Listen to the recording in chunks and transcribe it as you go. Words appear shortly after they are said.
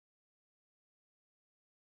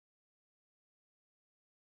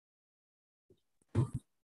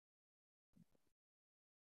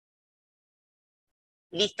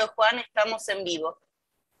Listo, Juan, estamos en vivo.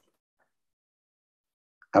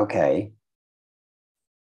 Okay.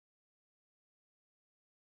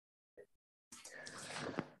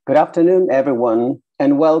 Good afternoon, everyone,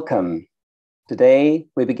 and welcome. Today,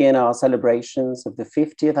 we begin our celebrations of the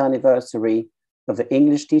 50th anniversary of the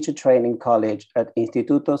English Teacher Training College at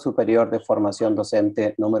Instituto Superior de Formación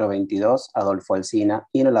Docente número 22, Adolfo Alsina,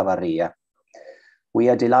 in Olavarría. We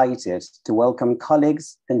are delighted to welcome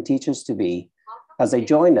colleagues and teachers-to-be as they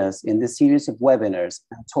join us in this series of webinars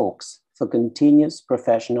and talks for continuous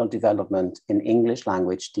professional development in English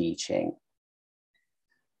language teaching.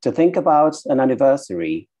 To think about an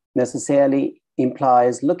anniversary necessarily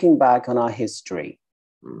implies looking back on our history.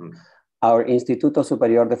 Our Instituto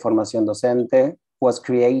Superior de Formación Docente was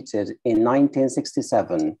created in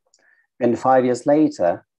 1967, and 5 years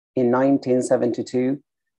later, in 1972,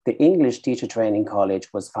 the English Teacher Training College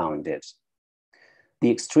was founded.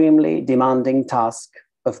 The extremely demanding task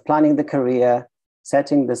of planning the career,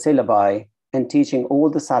 setting the syllabi, and teaching all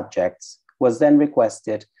the subjects was then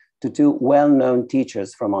requested to two well-known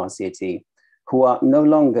teachers from our city who are no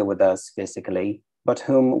longer with us physically, but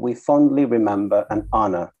whom we fondly remember and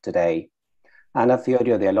honor today, Ana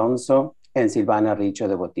Fiorio de Alonso and Silvana Richo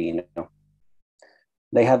de Botino.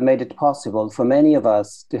 They have made it possible for many of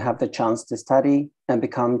us to have the chance to study and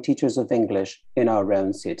become teachers of English in our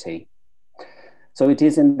own city. So it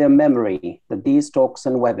is in their memory that these talks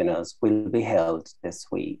and webinars will be held this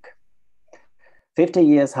week. 50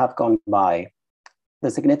 years have gone by.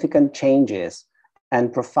 The significant changes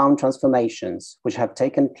and profound transformations which have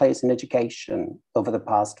taken place in education over the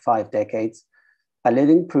past 5 decades are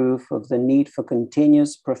living proof of the need for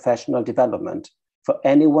continuous professional development for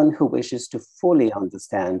anyone who wishes to fully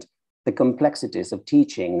understand the complexities of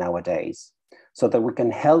teaching nowadays, so that we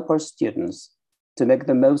can help our students to make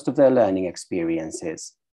the most of their learning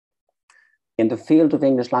experiences. In the field of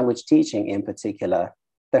English language teaching in particular,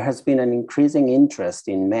 there has been an increasing interest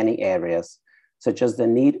in many areas, such as the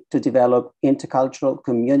need to develop intercultural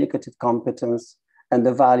communicative competence and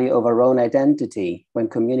the value of our own identity when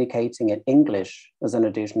communicating in English as an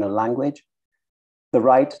additional language, the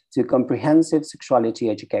right to comprehensive sexuality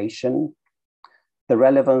education, the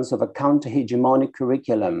relevance of a counter-hegemonic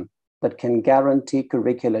curriculum that can guarantee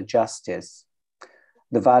curricular justice,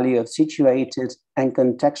 the value of situated and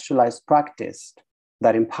contextualized practice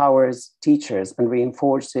that empowers teachers and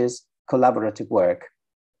reinforces collaborative work,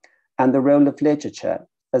 and the role of literature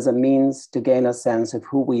as a means to gain a sense of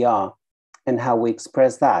who we are and how we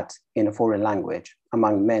express that in a foreign language,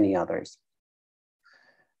 among many others.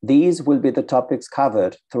 These will be the topics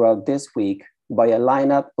covered throughout this week by a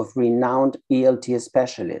lineup of renowned ELT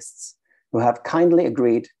specialists who have kindly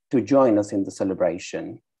agreed to join us in the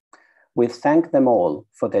celebration. We thank them all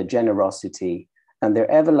for their generosity and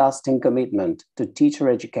their everlasting commitment to teacher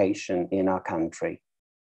education in our country.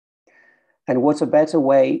 And what a better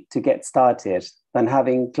way to get started than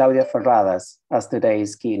having Claudia Ferradas as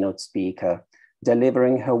today's keynote speaker,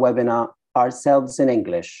 delivering her webinar, Ourselves in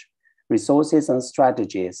English, Resources and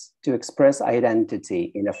Strategies to Express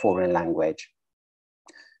Identity in a Foreign Language.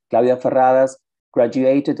 Claudia Ferradas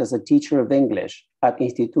graduated as a teacher of English at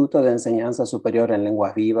Instituto de Enseñanza Superior en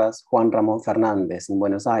Lenguas Vivas Juan Ramón Fernández in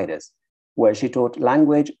Buenos Aires, where she taught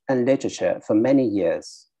language and literature for many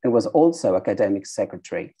years and was also academic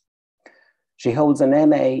secretary. She holds an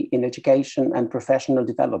MA in Education and Professional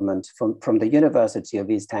Development from the University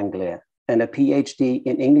of East Anglia and a PhD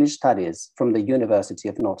in English Studies from the University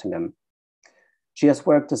of Nottingham. She has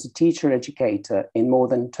worked as a teacher educator in more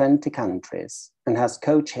than 20 countries and has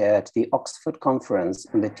co-chaired the Oxford Conference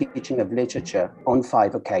on the Teaching of Literature on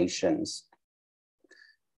 5 occasions.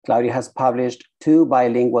 Claudia has published 2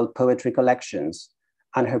 bilingual poetry collections,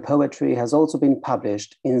 and her poetry has also been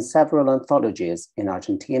published in several anthologies in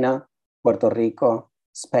Argentina, Puerto Rico,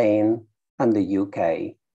 Spain, and the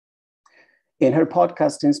UK. In her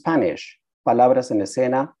podcast in Spanish, Palabras en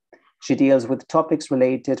Escena, she deals with topics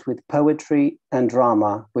related with poetry and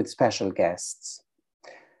drama with special guests.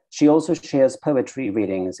 She also shares poetry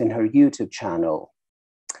readings in her YouTube channel.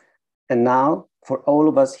 And now, for all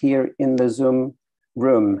of us here in the Zoom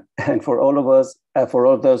room, and for all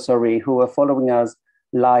those who are following us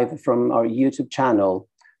live from our YouTube channel,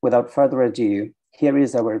 without further ado, here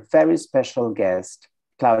is our very special guest,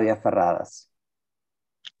 Claudia Ferradas.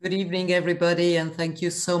 Good evening, everybody, and thank you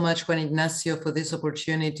so much, Juan Ignacio, for this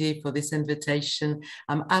opportunity, for this invitation.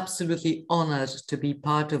 I'm absolutely honored to be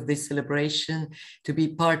part of this celebration, to be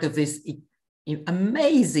part of this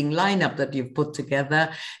amazing lineup that you've put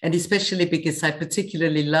together, and especially because I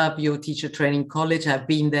particularly love your teacher training college. I've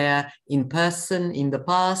been there in person in the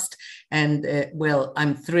past, and well,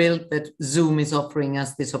 I'm thrilled that Zoom is offering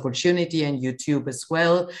us this opportunity, and YouTube as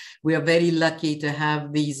well. We are very lucky to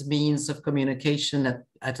have these means of communication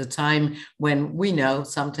at a time when we know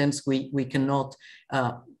sometimes we cannot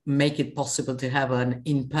make it possible to have an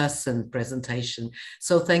in-person presentation.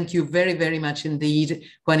 So thank you very, very much indeed,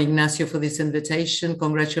 Juan Ignacio, for this invitation.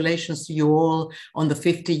 Congratulations to you all on the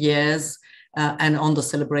 50 years and on the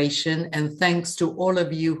celebration. And thanks to all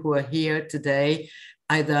of you who are here today,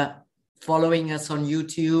 either following us on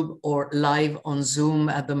YouTube or live on Zoom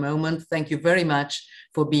at the moment. Thank you very much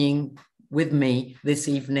for being with me this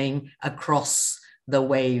evening across the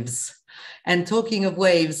waves. And talking of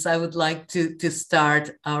waves, I would like to start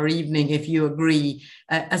our evening, if you agree,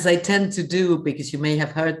 as I tend to do, because you may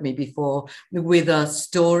have heard me before, with a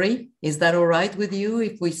story. Is that all right with you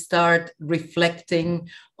if we start reflecting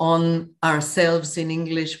on ourselves in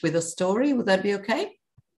English with a story? Would that be okay?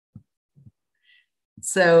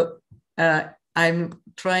 So I'm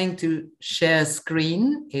trying to share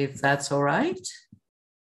screen, if that's all right.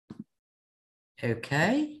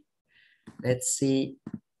 Okay, let's see.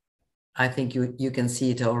 I think you can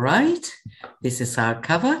see it all right. This is our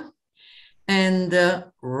cover. And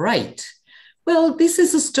right. Well, this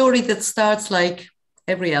is a story that starts like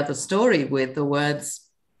every other story with the words,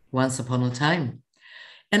 once upon a time.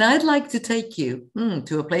 And I'd like to take you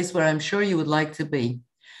to a place where I'm sure you would like to be,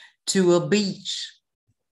 to a beach,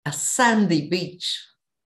 a sandy beach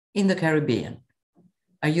in the Caribbean.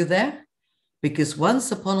 Are you there? Because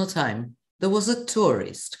once upon a time, there was a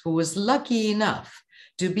tourist who was lucky enough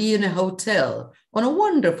to be in a hotel on a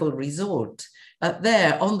wonderful resort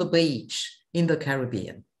there on the beach in the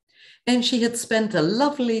Caribbean. And she had spent a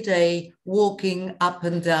lovely day walking up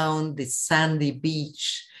and down this sandy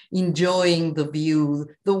beach, enjoying the view,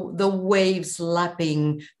 the waves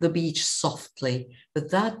lapping the beach softly.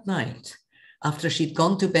 But that night, after she'd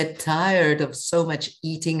gone to bed tired of so much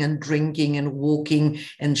eating and drinking and walking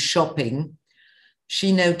and shopping,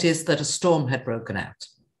 she noticed that a storm had broken out.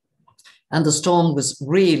 And the storm was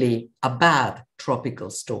really a bad tropical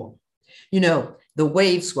storm. You know, the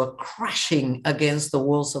waves were crashing against the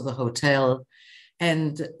walls of the hotel,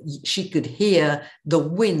 and she could hear the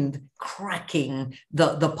wind cracking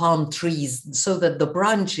the palm trees so that the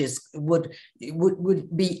branches would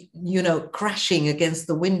be, you know, crashing against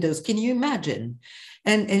the windows. Can you imagine?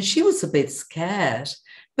 And she was a bit scared.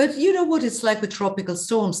 But you know what it's like with tropical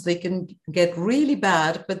storms. They can get really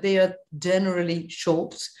bad, but they are generally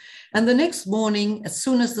short. And the next morning, as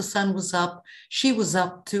soon as the sun was up, she was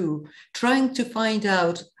up too, trying to find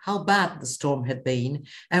out how bad the storm had been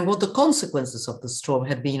and what the consequences of the storm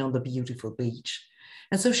had been on the beautiful beach.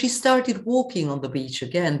 And so she started walking on the beach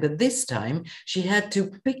again, but this time she had to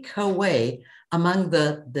pick her way among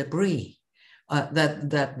the debris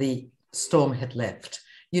that the storm had left.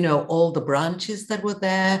 You know, all the branches that were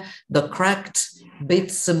there, the cracked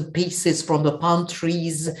bits and pieces from the palm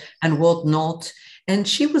trees and whatnot. And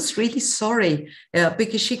she was really sorry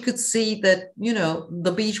because she could see that, you know,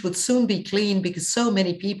 the beach would soon be clean because so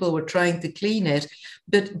many people were trying to clean it.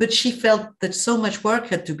 But she felt that so much work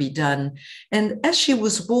had to be done. And as she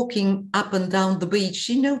was walking up and down the beach,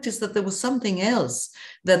 she noticed that there was something else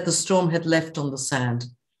that the storm had left on the sand.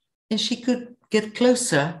 And she could get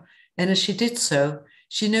closer. And as she did so,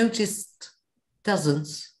 she noticed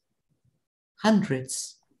dozens,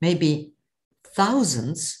 hundreds, maybe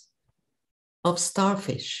thousands of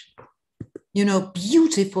starfish, you know,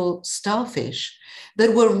 beautiful starfish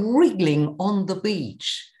that were wriggling on the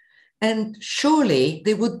beach. And surely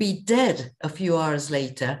they would be dead a few hours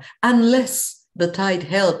later unless the tide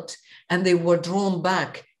helped and they were drawn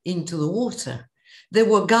back into the water. They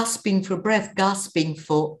were gasping for breath, gasping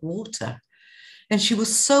for water. And she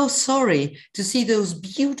was so sorry to see those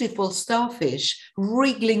beautiful starfish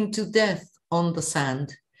wriggling to death on the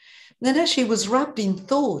sand. And as she was wrapped in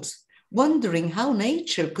thought, wondering how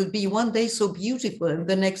nature could be one day so beautiful and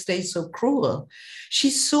the next day so cruel, she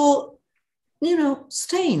saw, you know,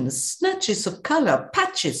 stains, snatches of color,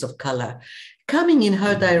 patches of color coming in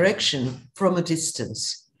her direction from a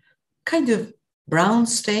distance. Kind of brown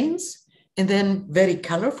stains and then very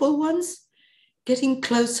colorful ones, getting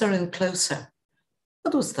closer and closer.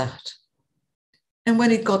 What was that? And when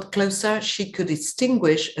it got closer, she could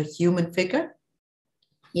distinguish a human figure.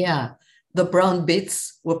 Yeah, the brown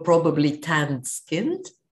bits were probably tanned skin,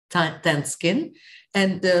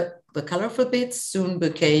 and the colorful bits soon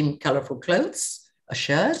became colorful clothes, a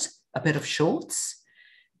shirt, a pair of shorts.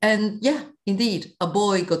 And yeah, indeed, a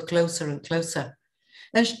boy got closer and closer.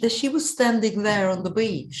 And she was standing there on the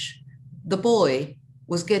beach. The boy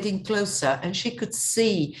was getting closer, and she could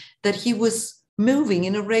see that he was moving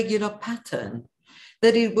in a regular pattern,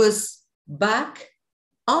 that it was back,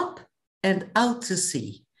 up, and out to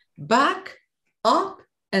sea, back, up,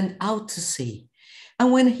 and out to sea.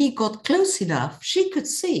 And when he got close enough, she could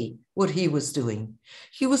see what he was doing.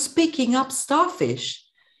 He was picking up starfish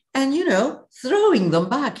and, throwing them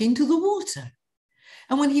back into the water.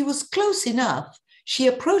 And when he was close enough, she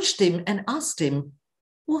approached him and asked him,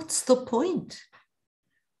 "What's the point?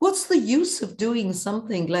 What's the use of doing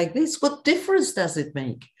something like this? What difference does it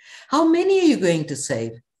make? How many are you going to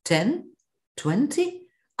save? 10, 20,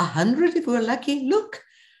 100 if we're lucky? Look,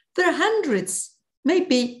 there are hundreds,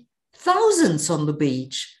 maybe thousands on the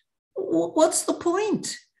beach. What's the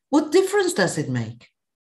point? What difference does it make?"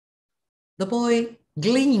 The boy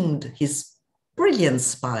gleamed his brilliant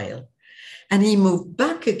smile, and he moved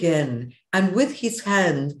back again. And with his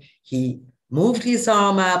hand, he moved his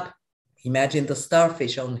arm up. Imagine the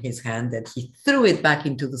starfish on his hand, and he threw it back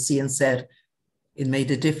into the sea and said, "It made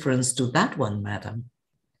a difference to that one, madam.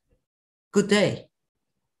 Good day."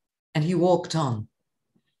 And he walked on.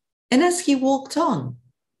 And as he walked on,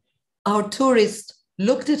 our tourist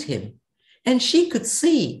looked at him, and she could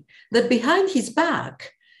see that behind his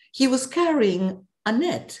back, he was carrying a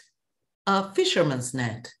net, a fisherman's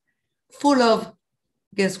net, full of,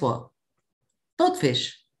 guess what? Not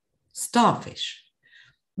fish, starfish.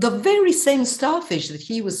 The very same starfish that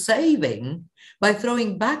he was saving by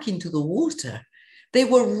throwing back into the water, they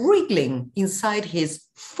were wriggling inside his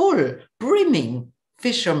full, brimming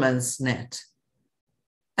fisherman's net.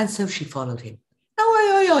 And so she followed him.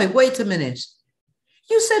 "Oh, wait a minute.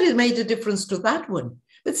 You said it made a difference to that one,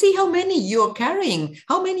 but see how many you're carrying,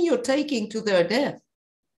 how many you're taking to their death."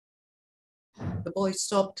 The boy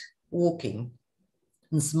stopped walking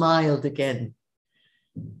and smiled again.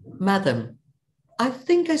 "Madam, I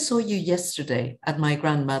think I saw you yesterday at my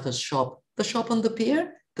grandmother's shop, the shop on the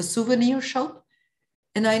pier, the souvenir shop,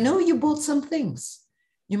 and I know you bought some things.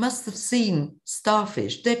 You must have seen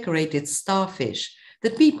starfish, decorated starfish,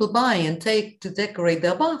 that people buy and take to decorate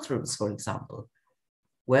their bathrooms, for example.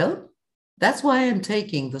 Well, that's why I'm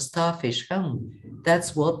taking the starfish home.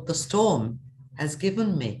 That's what the storm has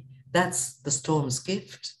given me. That's the storm's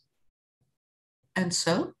gift." "And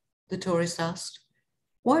so?" the tourist asked.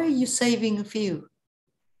 "Why are you saving a few?"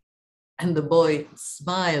 And the boy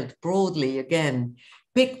smiled broadly again,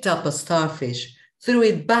 picked up a starfish, threw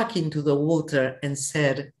it back into the water, and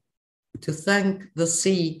said, "To thank the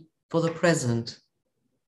sea for the present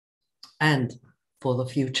and for the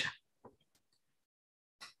future."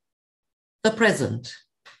 The present,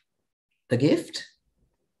 the gift,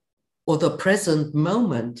 or the present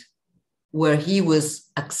moment where he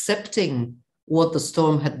was accepting what the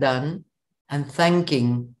storm had done and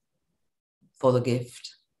thanking for the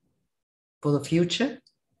gift. For the future,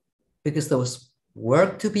 because there was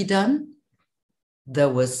work to be done, there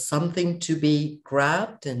was something to be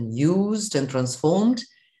grabbed and used and transformed,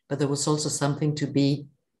 but there was also something to be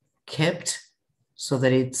kept so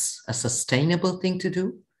that it's a sustainable thing to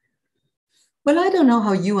do. Well, I don't know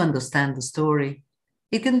how you understand the story.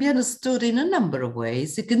 It can be understood in a number of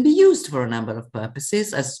ways. It can be used for a number of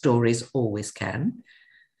purposes, as stories always can.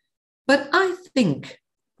 But I think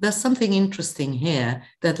there's something interesting here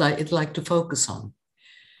that I'd like to focus on.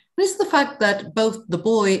 It's the fact that both the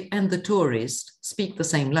boy and the tourist speak the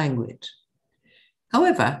same language.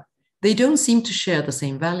 However, they don't seem to share the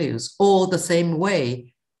same values or the same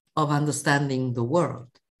way of understanding the world.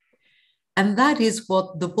 And that is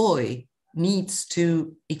what the boy needs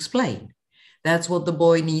to explain. That's what the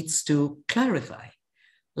boy needs to clarify.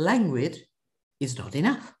 Language is not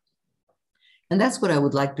enough. And that's what I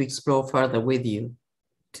would like to explore further with you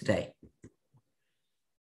today.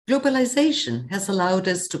 Globalization has allowed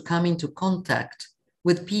us to come into contact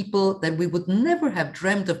with people that we would never have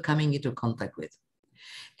dreamt of coming into contact with.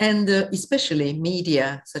 And especially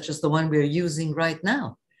media such as the one we're using right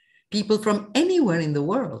now. People from anywhere in the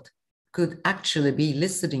world could actually be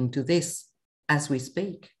listening to this as we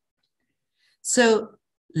speak. So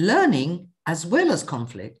learning as well as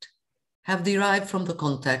conflict have derived from the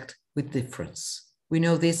contact with difference. We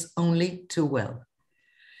know this only too well.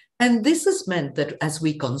 And this has meant that as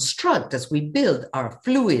we construct, as we build our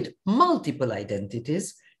fluid, multiple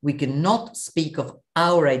identities, we cannot speak of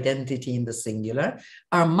our identity in the singular,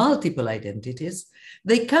 our multiple identities,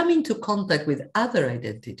 they come into contact with other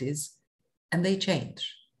identities and they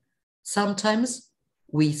change. Sometimes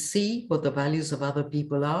we see what the values of other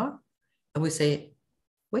people are and we say,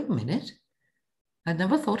 wait a minute, I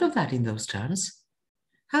never thought of that in those terms.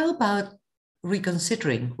 How about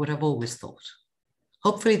reconsidering what I've always thought?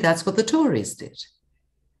 Hopefully that's what the tourists did.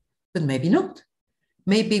 But maybe not.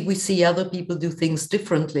 Maybe we see other people do things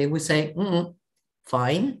differently. We say,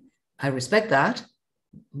 fine, I respect that,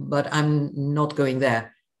 but I'm not going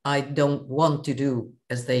there. I don't want to do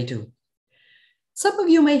as they do. Some of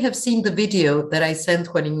you may have seen the video that I sent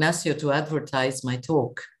Juan Ignacio to advertise my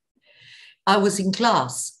talk. I was in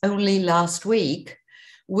class only last week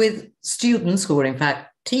with students who were in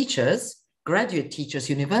fact teachers, graduate teachers,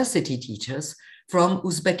 university teachers from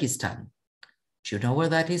Uzbekistan. Do you know where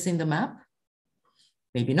that is in the map?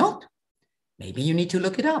 Maybe not. Maybe you need to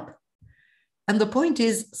look it up. And the point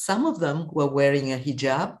is, some of them were wearing a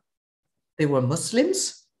hijab. They were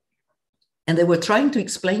Muslims, and they were trying to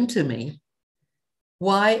explain to me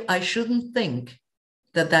why I shouldn't think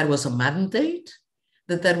that that was a mandate,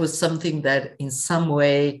 that that was something that in some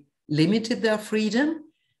way limited their freedom,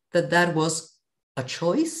 that that was a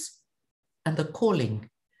choice and a calling,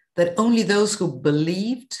 that only those who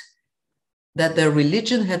believed that their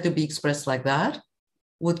religion had to be expressed like that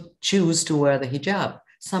would choose to wear the hijab.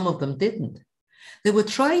 Some of them didn't. They were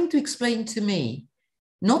trying to explain to me,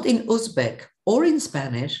 not in Uzbek or in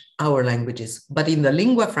Spanish, our languages, but in the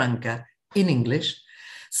lingua franca, in English,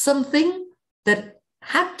 something that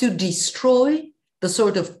had to destroy the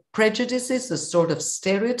sort of prejudices, the sort of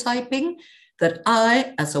stereotyping that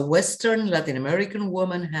I, as a Western Latin American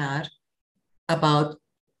woman, had about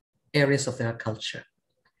areas of their culture.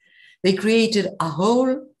 They created a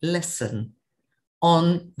whole lesson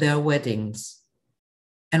on their weddings,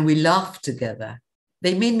 and we laughed together.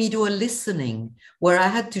 They made me do a listening where I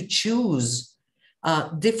had to choose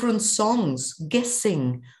different songs,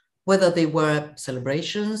 guessing whether they were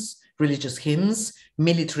celebrations, religious hymns,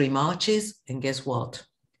 military marches, and guess what?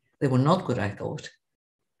 They were not good, I thought,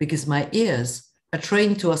 because my ears are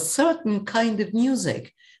trained to a certain kind of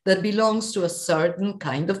music that belongs to a certain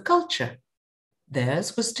kind of culture.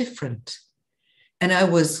 Theirs was different. And I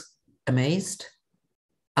was amazed.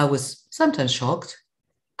 I was sometimes shocked,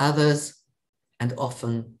 others, and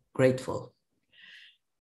often grateful.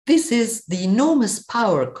 This is the enormous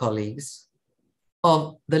power, colleagues,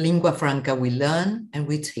 of the lingua franca we learn and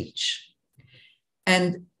we teach.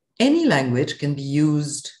 And any language can be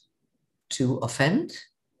used to offend,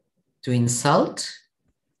 to insult,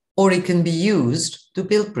 or it can be used to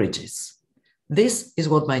build bridges. This is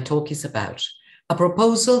what my talk is about, a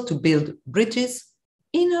proposal to build bridges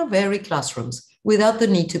in our very classrooms without the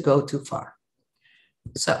need to go too far.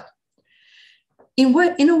 So,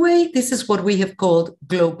 in a way, this is what we have called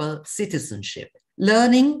global citizenship,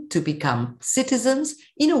 learning to become citizens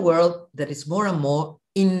in a world that is more and more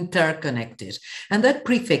interconnected. And that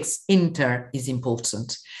prefix inter is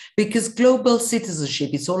important because global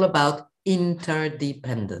citizenship is all about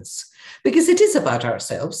interdependence, because it is about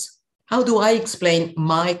ourselves. How do I explain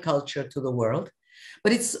my culture to the world?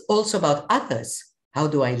 But it's also about others. How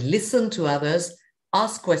do I listen to others,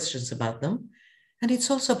 ask questions about them? And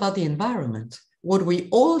it's also about the environment, what we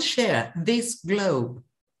all share, this globe,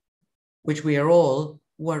 which we are all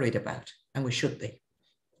worried about, and we should be.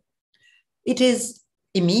 It is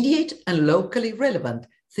immediate and locally relevant.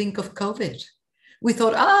 Think of COVID. We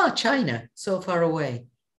thought, China, so far away.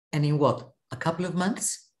 And in what? A couple of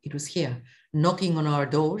months, it was here, knocking on our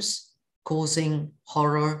doors, causing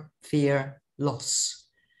horror, fear, loss.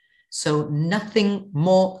 So nothing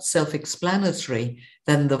more self-explanatory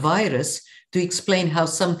than the virus to explain how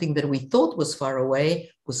something that we thought was far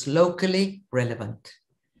away was locally relevant.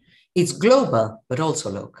 It's global, but also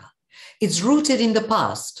local. It's rooted in the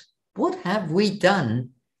past. What have we done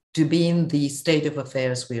to be in the state of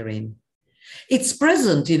affairs we're in? It's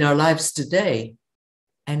present in our lives today,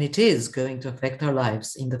 and it is going to affect our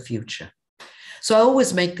lives in the future. So I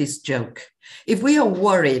always make this joke. If we are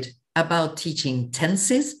worried about teaching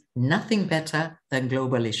tenses, nothing better than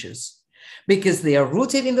global issues, because they are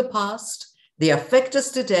rooted in the past, they affect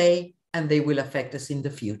us today, and they will affect us in the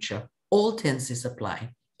future. All tenses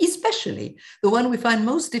apply, especially the one we find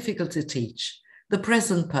most difficult to teach, the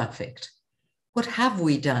present perfect. What have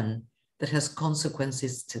we done that has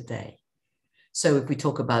consequences today? So if we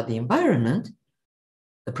talk about the environment,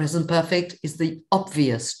 the present perfect is the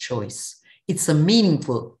obvious choice. It's a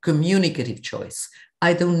meaningful, communicative choice.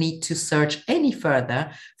 I don't need to search any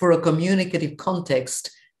further for a communicative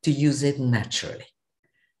context to use it naturally.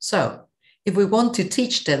 So if we want to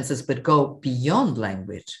teach tenses but go beyond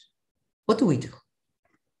language, what do we do?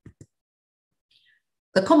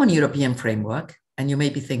 The Common European Framework, and you may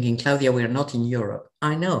be thinking, Claudia, we're not in Europe.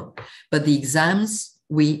 I know, but the exams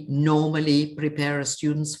we normally prepare our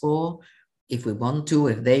students for if we want to,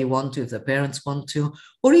 if they want to, if the parents want to,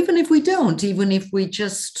 or even if we don't, even if we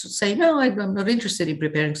just say, no, I'm not interested in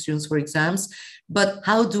preparing students for exams, but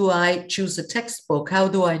how do I choose a textbook? How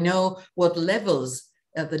do I know what levels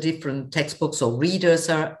the different textbooks or readers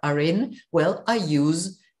are in? Well, I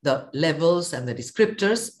use the levels and the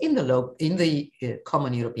descriptors in the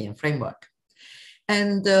Common European Framework.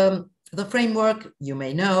 And the framework, you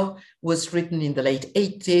may know, was written in the late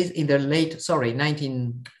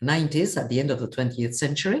 1990s, at the end of the 20th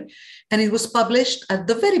century. And it was published at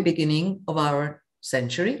the very beginning of our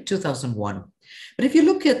century, 2001. But if you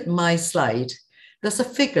look at my slide, there's a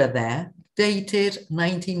figure there dated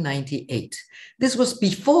 1998. This was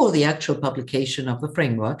before the actual publication of the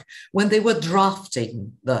framework, when they were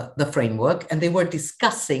drafting the framework and they were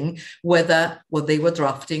discussing whether what they were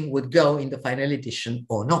drafting would go in the final edition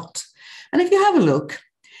or not. And if you have a look,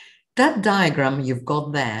 that diagram you've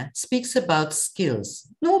got there speaks about skills.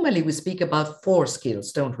 Normally we speak about 4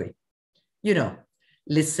 skills, don't we? You know,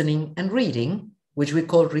 listening and reading, which we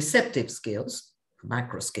call receptive skills,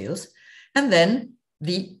 macro skills, and then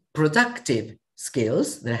the productive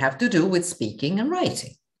skills that have to do with speaking and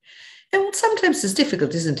writing. And sometimes it's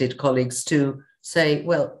difficult, isn't it, colleagues, to say,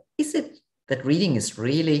 well, is it that reading is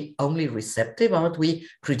really only receptive? Aren't we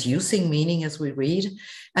producing meaning as we read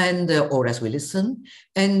and or as we listen?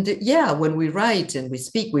 And yeah, when we write and we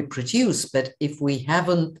speak, we produce, but if we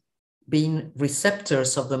haven't been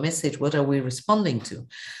receptors of the message, what are we responding to?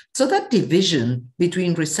 So that division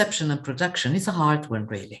between reception and production is a hard one,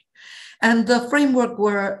 really. And the framework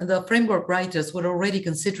writers were already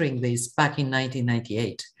considering this back in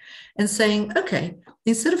 1998 and saying, okay,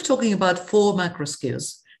 instead of talking about 4 macro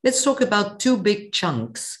skills, let's talk about 2 big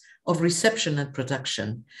chunks of reception and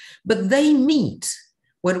production. But they meet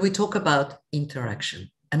when we talk about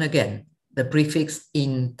interaction. And again, the prefix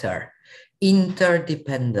inter,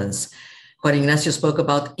 interdependence. Juan Ignacio spoke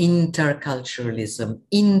about interculturalism,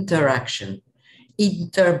 interaction.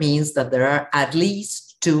 Inter means that there are at least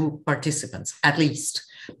 2 participants, at least,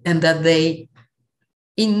 and that they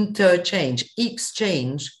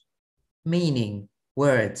exchange meaning,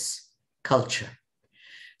 words, culture.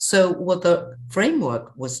 So what the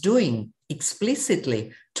framework was doing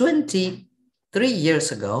explicitly 23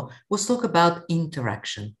 years ago was talk about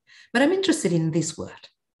interaction. But I'm interested in this word.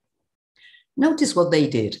 Notice what they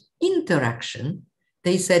did. Interaction,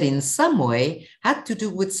 they said in some way, had to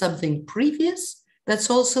do with something previous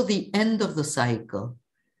that's also the end of the cycle.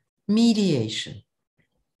 Mediation.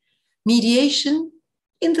 Mediation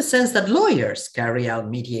in the sense that lawyers carry out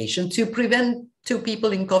mediation to prevent 2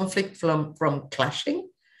 people in conflict from clashing.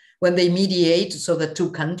 When they mediate so that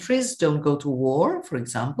 2 countries don't go to war, for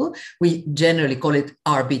example, we generally call it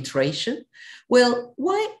arbitration. Well,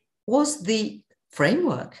 why was the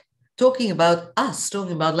framework talking about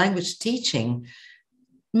language teaching,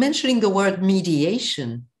 mentioning the word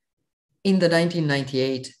mediation in the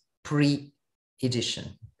 1998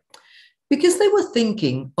 pre-edition? Because they were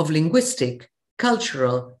thinking of linguistic,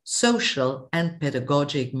 cultural, social, and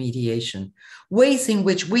pedagogic mediation, ways in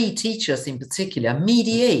which we teachers in particular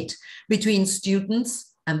mediate between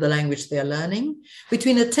students and the language they are learning,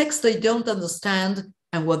 between a text they don't understand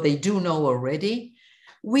and what they do know already.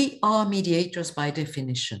 We are mediators by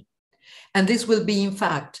definition. And this will be, in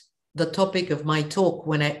fact, the topic of my talk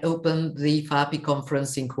when I open the FAPI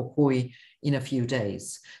conference in Jujuy in a few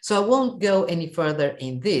days. So I won't go any further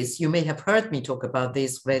in this. You may have heard me talk about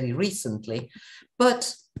this very recently,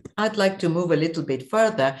 but I'd like to move a little bit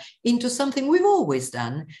further into something we've always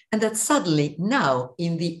done, and that suddenly now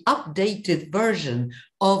in the updated version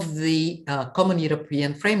of the Common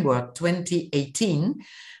European Framework 2018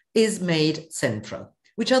 is made central,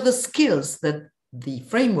 which are the skills that the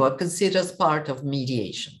framework considers part of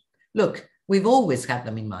mediation. Look, we've always had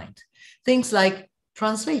them in mind. Things like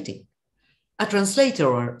translating. A translator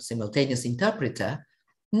or simultaneous interpreter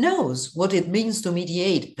knows what it means to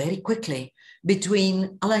mediate very quickly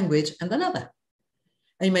between a language and another.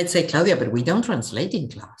 And you might say, Claudia, but we don't translate in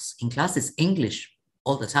class. In class it's English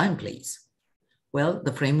all the time, please. Well,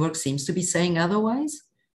 the framework seems to be saying otherwise.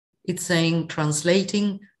 It's saying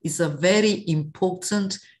translating is a very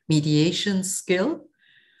important mediation skill.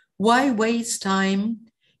 Why waste time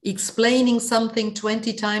explaining something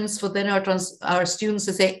 20 times for then our students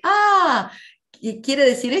to say, ¿quiere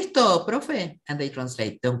decir esto, profe? And they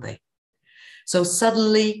translate, don't they? So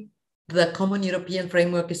suddenly the Common European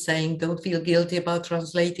Framework is saying, don't feel guilty about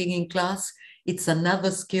translating in class. It's another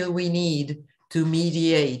skill we need to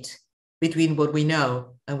mediate between what we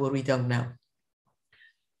know and what we don't know.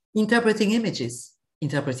 Interpreting images,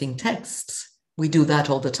 interpreting texts. We do that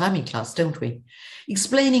all the time in class, don't we?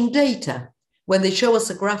 Explaining data. When they show us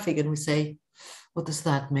a graphic and we say, What does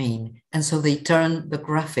that mean? And so they turn the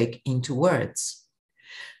graphic into words.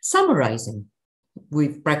 Summarizing,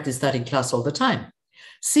 we've practiced that in class all the time.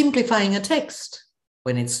 Simplifying a text.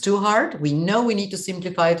 When it's too hard, we know we need to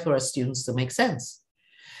simplify it for our students to make sense.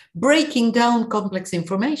 Breaking down complex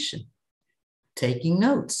information. Taking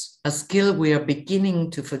notes, a skill we are beginning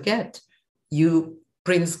to forget. You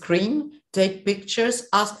print screen, take pictures,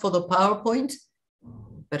 ask for the PowerPoint,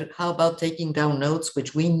 but how about taking down notes,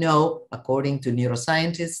 which we know, according to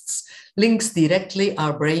neuroscientists, links directly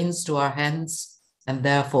our brains to our hands and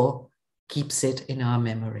therefore keeps it in our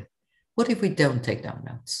memory? What if we don't take down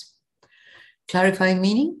notes? Clarifying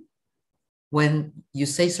meaning, when you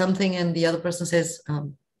say something and the other person says,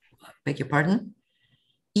 beg your pardon,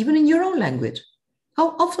 even in your own language.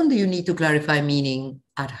 How often do you need to clarify meaning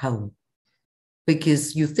at home?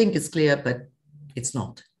 Because you think it's clear, but it's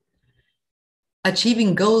not.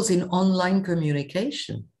 Achieving goals in online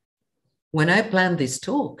communication. When I planned this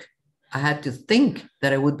talk, I had to think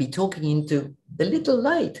that I would be talking into the little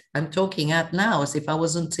light I'm talking at now, as if I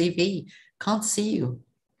was on TV. Can't see you.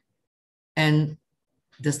 And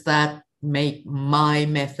does that make my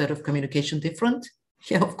method of communication different?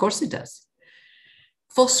 Yeah, of course it does.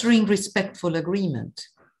 Fostering respectful agreement.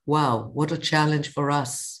 Wow, what a challenge for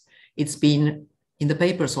us. It's been in the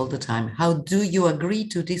papers all the time. How do you agree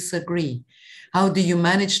to disagree? How do you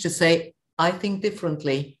manage to say, I think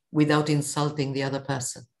differently without insulting the other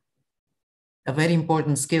person? A very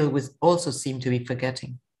important skill we also seem to be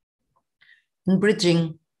forgetting. And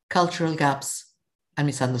bridging cultural gaps and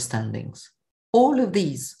misunderstandings. All of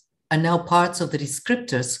these are now parts of the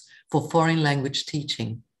descriptors for foreign language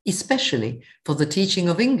teaching, especially for the teaching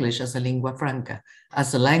of English as a lingua franca,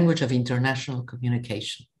 as a language of international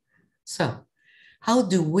communication. So, how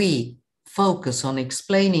do we focus on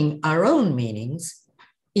explaining our own meanings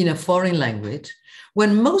in a foreign language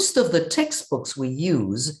when most of the textbooks we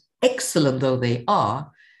use, excellent though they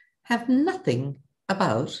are, have nothing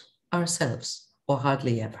about ourselves, or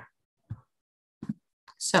hardly ever?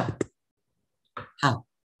 So, how?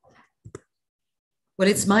 Well,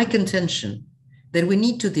 it's my contention that we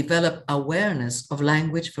need to develop awareness of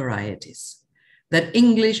language varieties, that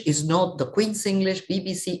English is not the Queen's English,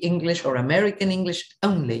 BBC English, or American English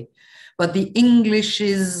only, but the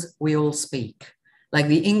Englishes we all speak, like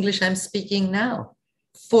the English I'm speaking now,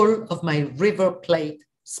 full of my River Plate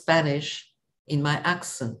Spanish in my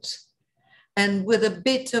accent, and with a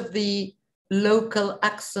bit of the local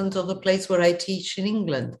accent of the place where I teach in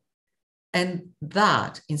England. And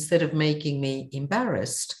that, instead of making me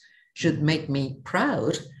embarrassed, should make me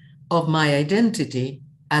proud of my identity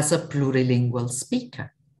as a plurilingual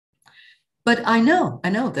speaker. But I know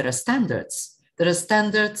there are standards. There are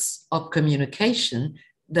standards of communication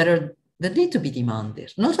that need to be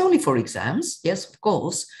demanded, not only for exams, yes, of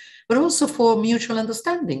course, but also for mutual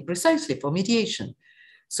understanding, precisely for mediation.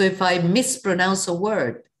 So if I mispronounce a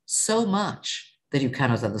word so much that you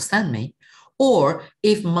cannot understand me, or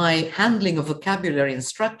if my handling of vocabulary and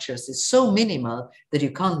structures is so minimal that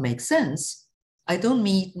you can't make sense, I don't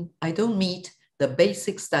meet the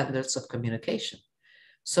basic standards of communication.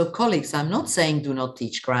 So colleagues, I'm not saying do not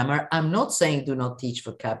teach grammar. I'm not saying do not teach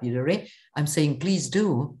vocabulary. I'm saying please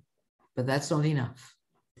do, but that's not enough.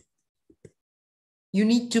 You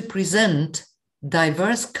need to present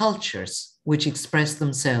diverse cultures which express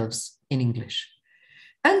themselves in English.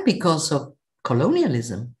 And because of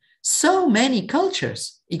colonialism, so many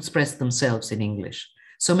cultures express themselves in English.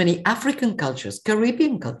 So many African cultures,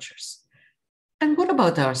 Caribbean cultures. And what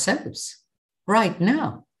about ourselves right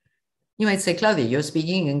now? You might say, Claudia, you're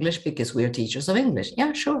speaking English because we're teachers of English.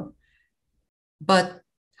 Yeah, sure. But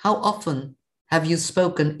how often have you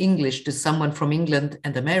spoken English to someone from England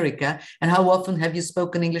and America? And how often have you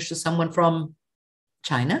spoken English to someone from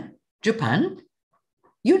China, Japan?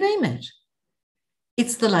 You name it.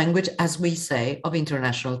 It's the language, as we say, of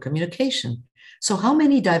international communication. So how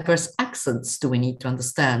many diverse accents do we need to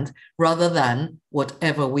understand rather than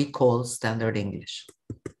whatever we call standard English?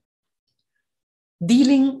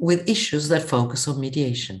 Dealing with issues that focus on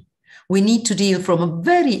mediation. We need to deal from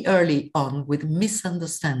very early on with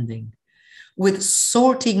misunderstanding, with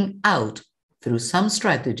sorting out through some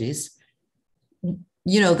strategies,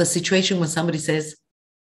 the situation when somebody says,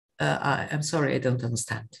 I'm sorry, I don't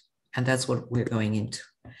understand. And that's what we're going into.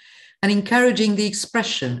 And encouraging the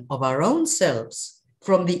expression of our own selves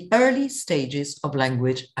from the early stages of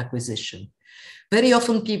language acquisition. Very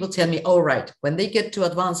often people tell me, oh, right, when they get to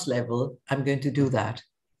advanced level, I'm going to do that.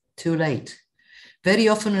 Too late. Very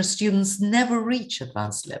often our students never reach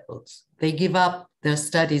advanced levels. They give up their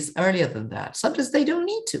studies earlier than that. Sometimes they don't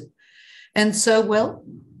need to. And so, well,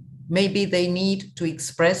 maybe they need to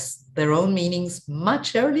express their own meanings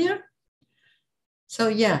much earlier. So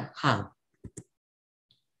yeah, how?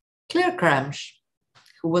 Claire Cramsh,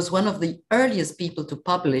 who was one of the earliest people to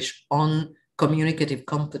publish on communicative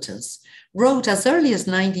competence, wrote as early as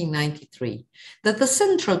 1993 that the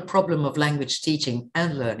central problem of language teaching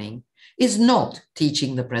and learning is not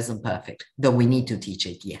teaching the present perfect, though we need to teach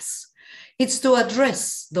it, yes. It's to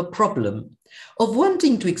address the problem of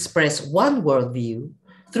wanting to express one worldview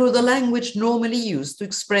through the language normally used to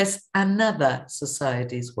express another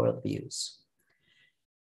society's worldviews.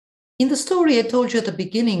 In the story I told you at the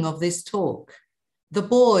beginning of this talk, the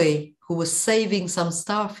boy who was saving some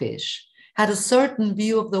starfish had a certain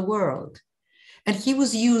view of the world, and he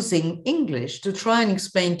was using English to try and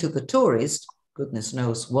explain to the tourist, goodness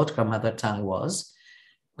knows what her mother tongue was,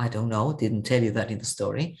 I don't know, didn't tell you that in the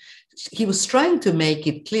story. He was trying to make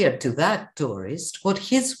it clear to that tourist what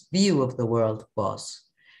his view of the world was.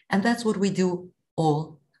 And that's what we do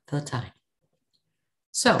all the time.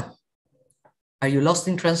 So, are you lost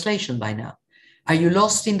in translation by now? Are you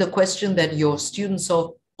lost in the question that your students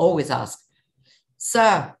always ask?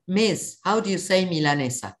 Sir, miss, how do you say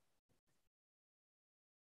milanesa?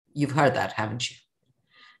 You've heard that, haven't you?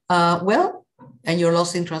 Well, and you're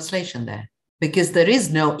lost in translation there, because there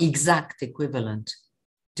is no exact equivalent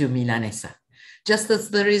to milanesa, just as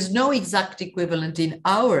there is no exact equivalent in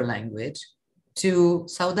our language to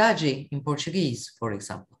saudade in Portuguese, for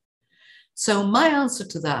example. So my answer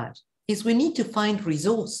to that is we need to find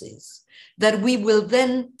resources that we will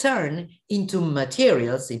then turn into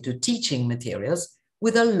materials, into teaching materials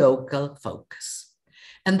with a local focus.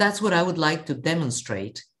 And that's what I would like to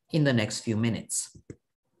demonstrate in the next few minutes.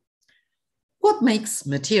 What makes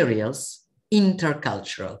materials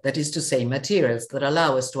intercultural? That is to say, materials that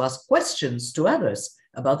allow us to ask questions to others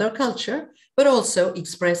about their culture, but also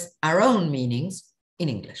express our own meanings in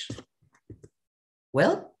English.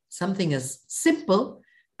 Well, something as simple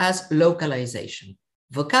as localization,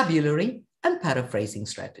 vocabulary, and paraphrasing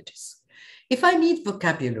strategies. If I need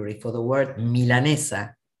vocabulary for the word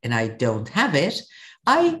milanesa and I don't have it,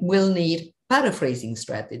 I will need paraphrasing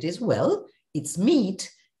strategies. Well, it's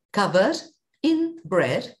meat covered in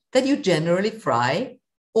bread that you generally fry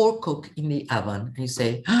or cook in the oven. And you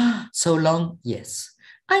say, so long? Yes.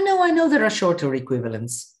 I know there are shorter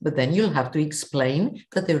equivalents, but then you'll have to explain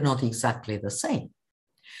that they're not exactly the same.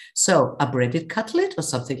 So a breaded cutlet or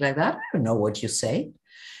something like that, I don't know what you say,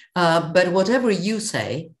 but whatever you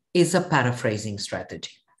say is a paraphrasing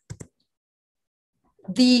strategy.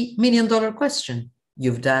 The million-dollar question.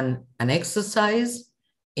 You've done an exercise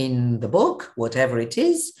in the book, whatever it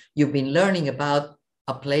is. You've been learning about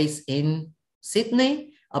a place in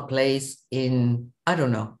Sydney, a place in, I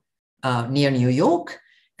don't know, near New York.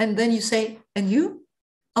 And then you say, and you?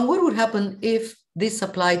 And what would happen if this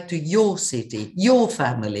applied to your city, your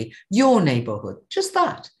family, your neighborhood? Just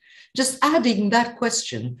that. Just adding that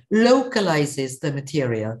question localizes the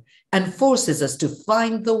material and forces us to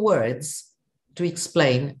find the words to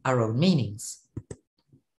explain our own meanings.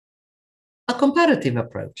 A comparative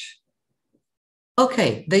approach.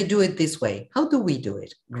 Okay, they do it this way. How do we do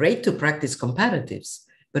it? Great to practice comparatives,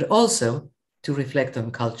 but also to reflect on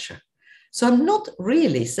culture. So I'm not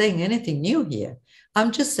really saying anything new here.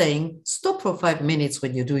 I'm just saying, stop for 5 minutes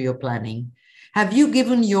when you do your planning. Have you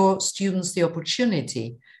given your students the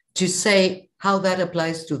opportunity to say how that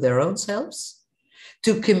applies to their own selves?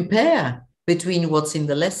 To compare between what's in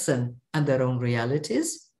the lesson and their own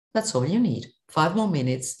realities? That's all you need. 5 more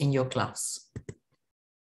minutes in your class.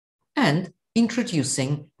 And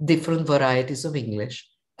introducing different varieties of English,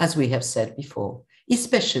 as we have said before,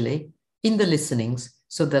 especially in the listenings,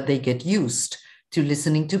 so that they get used to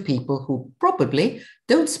listening to people who probably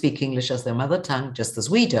don't speak English as their mother tongue, just as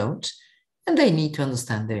we don't, and they need to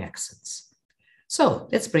understand their accents. So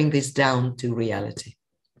let's bring this down to reality.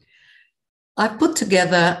 I've put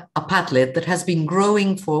together a Padlet that has been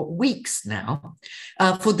growing for weeks now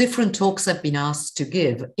for different talks I've been asked to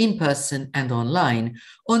give in person and online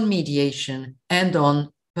on mediation and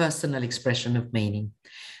on personal expression of meaning.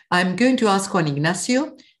 I'm going to ask Juan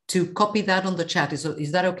Ignacio to copy that on the chat.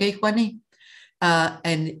 Is that okay, Juani?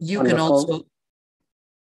 And you Wonderful. Can also,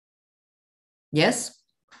 yes?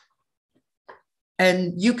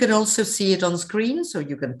 And you can also see it on screen, so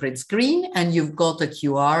you can print screen, and you've got a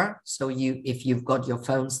QR. So if you've got your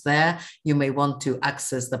phones there, you may want to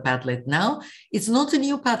access the Padlet now. It's not a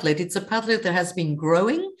new Padlet. It's a Padlet that has been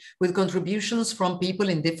growing with contributions from people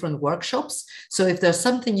in different workshops. So if there's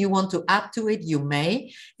something you want to add to it, you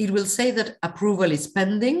may. It will say that approval is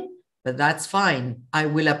pending, but that's fine. I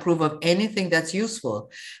will approve of anything that's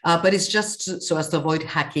useful. But it's just so as to avoid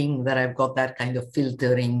hacking that I've got that kind of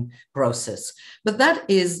filtering process. But that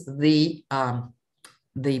is the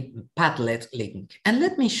Padlet link. And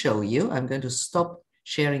let me show you, I'm going to stop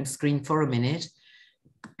sharing screen for a minute.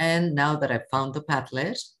 And now that I've found the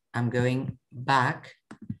Padlet, I'm going back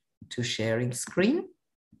to sharing screen.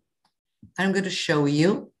 I'm going to show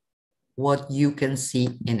you what you can see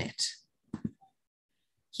in it.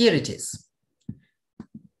 Here it is.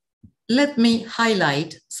 Let me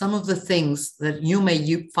highlight some of the things that you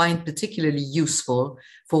may find particularly useful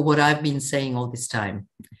for what I've been saying all this time.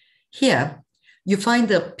 Here, you find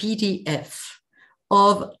a PDF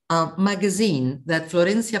of a magazine that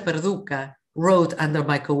Florencia Perduca wrote under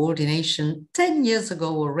my coordination 10 years ago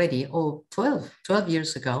already, or 12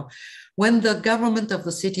 years ago, when the government of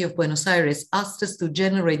the city of Buenos Aires asked us to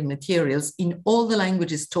generate materials in all the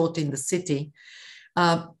languages taught in the city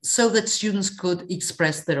so that students could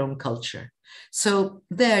express their own culture. So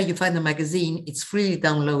there you find the magazine, it's freely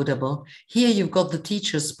downloadable. Here you've got the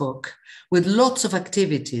teacher's book with lots of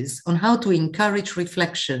activities on how to encourage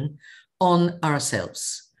reflection on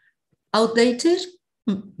ourselves. Outdated?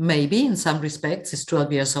 Maybe in some respects, it's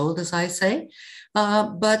 12 years old, as I say,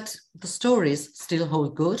 but the stories still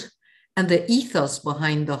hold good. And the ethos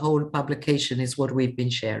behind the whole publication is what we've been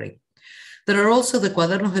sharing. There are also the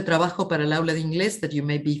Cuadernos de Trabajo para el Aula de Inglés that you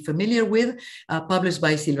may be familiar with, published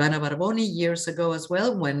by Silvana Barboni years ago as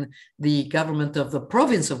well, when the government of the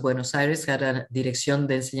province of Buenos Aires had a Dirección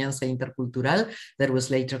de Enseñanza Intercultural that was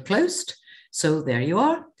later closed. So there you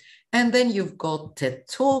are. And then you've got TED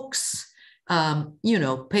Talks, you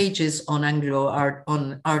know, pages on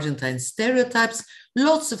on Argentine stereotypes,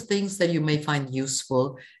 lots of things that you may find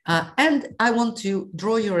useful. And I want to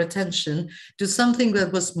draw your attention to something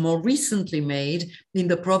that was more recently made in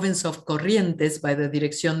the province of Corrientes by the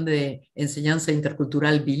Dirección de Enseñanza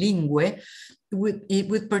Intercultural Bilingüe,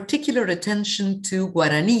 with particular attention to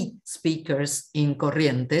Guarani speakers in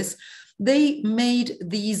Corrientes. They made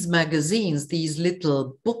these magazines, these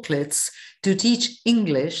little booklets to teach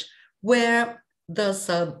English, where there's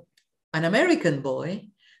an American boy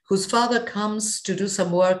whose father comes to do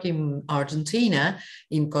some work in Argentina,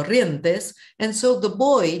 in Corrientes. And so the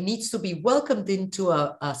boy needs to be welcomed into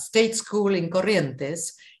a state school in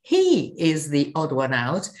Corrientes. He is the odd one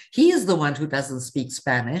out. He is the one who doesn't speak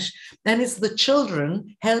Spanish. And it's the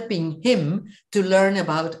children helping him to learn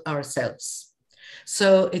about ourselves.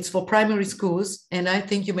 So it's for primary schools, and I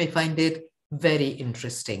think you may find it very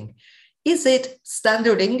interesting. Is it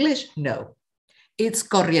standard English? No, it's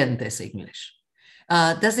Corrientes English.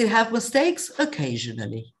 Does it have mistakes?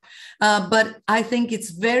 Occasionally. But I think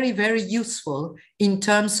it's very, very useful in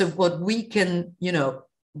terms of what we can, you know,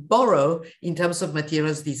 borrow in terms of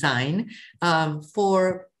materials design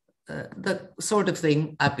for the sort of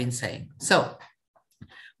thing I've been saying. So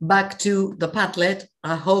back to the Padlet.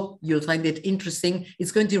 I hope you'll find it interesting.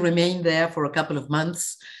 It's going to remain there for a couple of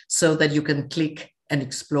months so that you can click and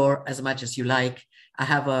explore as much as you like. I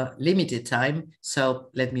have a limited time, so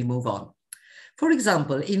let me move on. For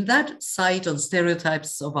example, in that site on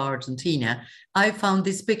stereotypes of Argentina, I found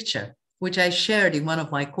this picture, which I shared in one of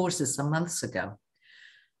my courses some months ago.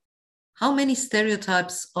 How many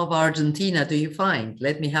stereotypes of Argentina do you find?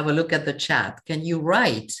 Let me have a look at the chat. Can you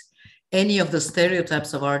write any of the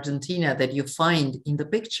stereotypes of Argentina that you find in the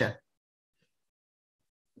picture?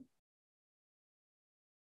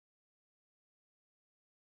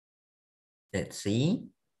 Let's see.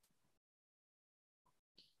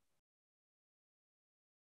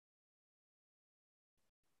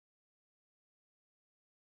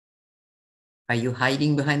 Are you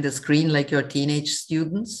hiding behind the screen like your teenage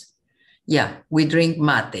students? Yeah, we drink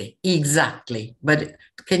mate, exactly. But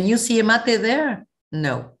can you see a mate there?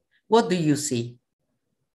 No. What do you see?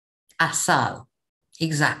 Asal,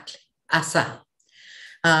 exactly, asal.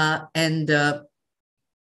 And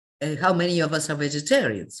how many of us are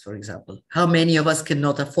vegetarians, for example? How many of us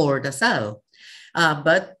cannot afford asal?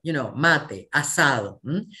 But, you know, mate, asal.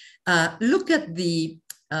 Look at the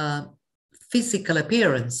physical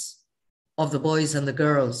appearance of the boys and the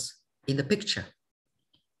girls in the picture.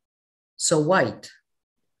 So white,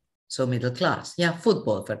 so middle class. Yeah,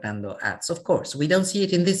 football, Fernando adds, of course. We don't see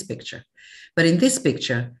it in this picture. But in this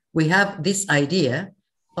picture, we have this idea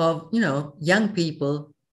of, you know, young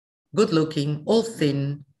people, good looking, all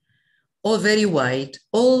thin, all very white,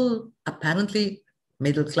 all apparently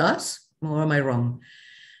middle class, or am I wrong?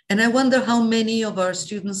 And I wonder how many of our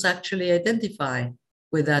students actually identify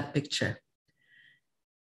with that picture.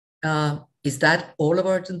 Is that all of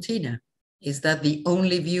Argentina? Is that the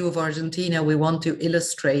only view of Argentina we want to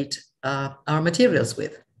illustrate our materials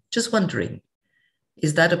with? Just wondering,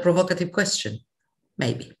 is that a provocative question?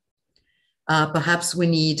 Maybe. Perhaps we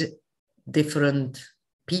need different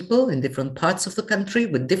people in different parts of the country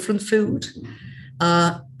with different food,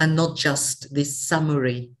 and not just this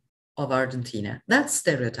summary of Argentina. That's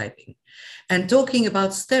stereotyping. And talking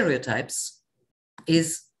about stereotypes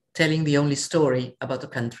is telling the only story about a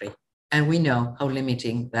country. And we know how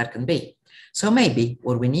limiting that can be. So maybe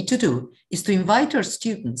what we need to do is to invite our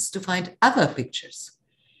students to find other pictures,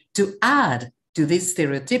 to add to this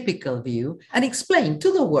stereotypical view and explain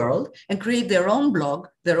to the world and create their own blog,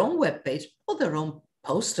 their own webpage, or their own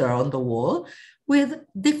poster on the wall with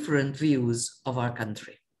different views of our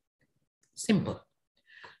country. Simple.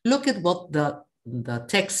 Look at what the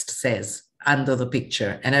text says under the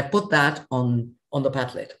picture, and I put that on the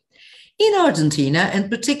Padlet. In Argentina,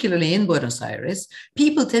 and particularly in Buenos Aires,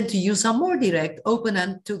 people tend to use a more direct, open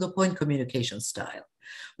and to-the-point communication style.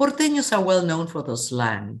 Porteños are well known for their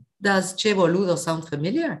slang. Does che boludo sound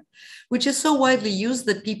familiar? Which is so widely used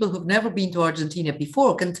that people who've never been to Argentina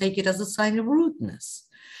before can take it as a sign of rudeness.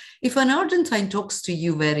 If an Argentine talks to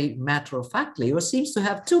you very matter-of-factly or seems to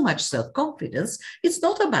have too much self-confidence, it's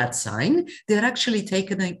not a bad sign. They've actually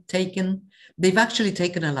taken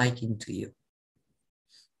a liking to you.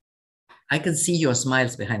 I can see your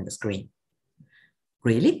smiles behind the screen.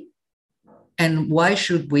 Really? And why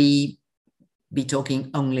should we be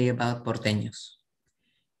talking only about porteños?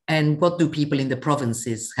 And what do people in the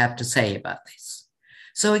provinces have to say about this?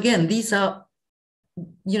 So again, these are,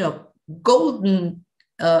 golden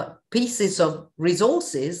pieces of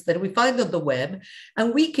resources that we find on the web,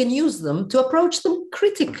 and we can use them to approach them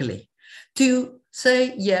critically, to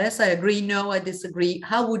say, yes, I agree, no, I disagree,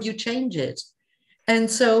 how would you change it? And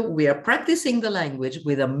so we are practicing the language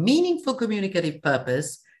with a meaningful communicative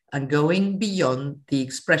purpose and going beyond the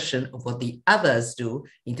expression of what the others do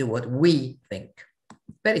into what we think.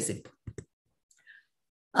 Very simple.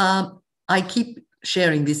 I keep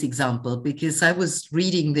sharing this example because I was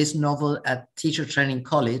reading this novel at Teacher Training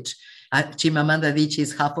College, at Chimamanda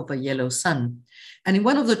Adichie's Half of a Yellow Sun. And in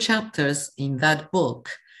one of the chapters in that book,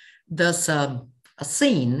 there's a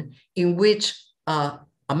scene in which a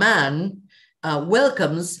man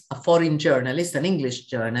welcomes a foreign journalist, an English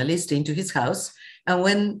journalist, into his house. And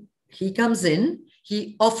when he comes in,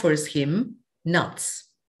 he offers him nuts,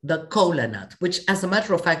 the cola nut, which as a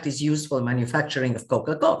matter of fact is used for the manufacturing of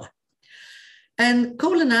Coca-Cola. And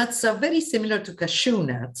cola nuts are very similar to cashew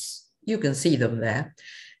nuts. You can see them there.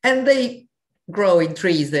 And they grow in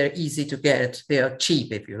trees. They're easy to get. They are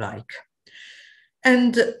cheap, if you like.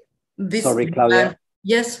 And this— Sorry, Claudia.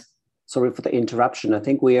 Yes? Sorry for the interruption. I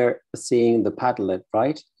think we are seeing the Padlet,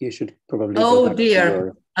 right? You should probably Oh, go back dear.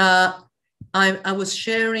 to your... I was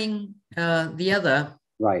sharing the other.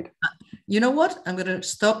 Right. You know what? I'm going to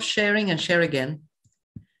stop sharing and share again.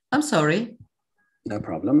 I'm sorry. No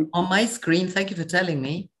problem. On my screen, thank you for telling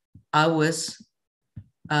me, I was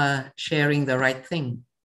sharing the right thing.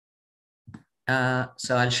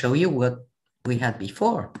 So I'll show you what we had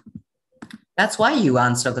before. That's why you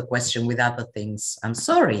answer the question with other things. I'm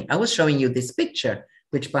sorry. I was showing you this picture,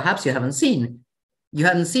 which perhaps you haven't seen. You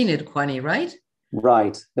hadn't seen it, Juani, right?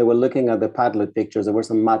 Right. They were looking at the Padlet pictures. There were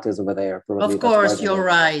some matters over there. Probably. Of course, you're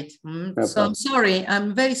right. No So problem. I'm sorry.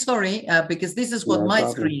 I'm very sorry because this is what No my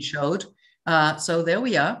problem. screen showed. So there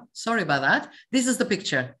we are. Sorry about that. This is the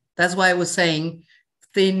picture. That's why I was saying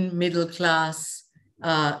thin, middle class,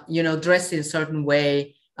 dressed in a certain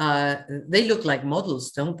way. They look like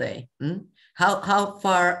models, don't they? How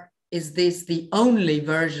far is this the only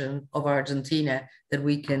version of Argentina that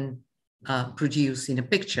we can produce in a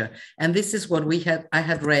picture? And this is what I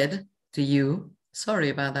had read to you. Sorry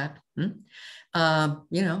about that.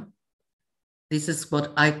 This is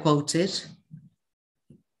what I quoted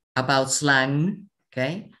about slang,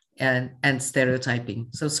 okay, and stereotyping.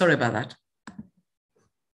 So sorry about that.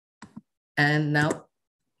 And now,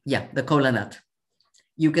 yeah, the cola nut.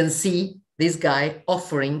 You can see this guy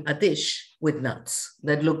offering a dish with nuts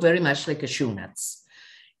that look very much like cashew nuts.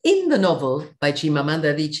 In the novel by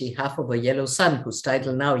Chimamanda Adichie, Half of a Yellow Sun, whose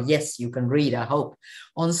title now, yes, you can read, I hope,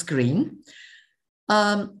 on screen,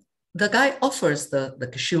 the guy offers the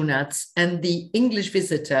cashew nuts and the English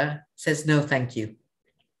visitor says, no, thank you.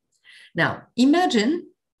 Now, imagine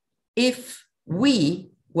if we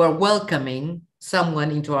were welcoming someone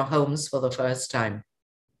into our homes for the first time.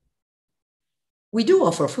 We do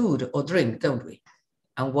offer food or drink, don't we?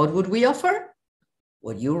 And what would we offer?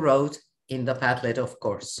 What you wrote in the Padlet, of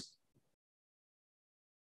course.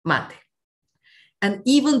 Mate. And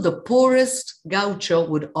even the poorest gaucho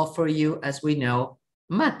would offer you, as we know,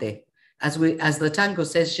 mate, as the tango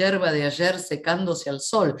says, yerba de ayer secándose al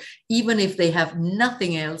sol. Even if they have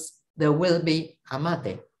nothing else, there will be a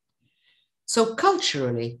mate. So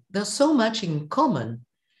culturally, there's so much in common,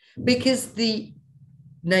 because the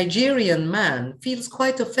Nigerian man feels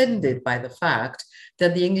quite offended by the fact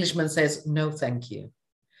that the Englishman says, no, thank you.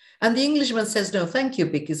 And the Englishman says, no, thank you,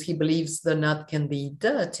 because he believes the nut can be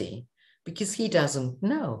dirty, because he doesn't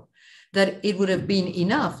know that it would have been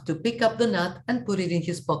enough to pick up the nut and put it in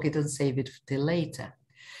his pocket and save it till later.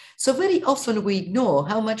 So very often we ignore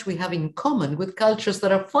how much we have in common with cultures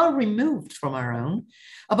that are far removed from our own,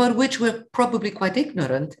 about which we're probably quite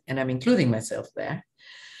ignorant, and I'm including myself there.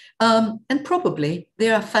 And probably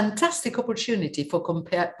there are fantastic opportunity for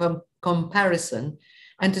comparison,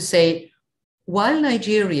 and to say, while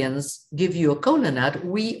Nigerians give you a kola nut,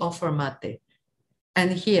 we offer mate.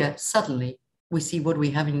 And here, suddenly, we see what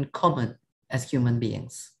we have in common as human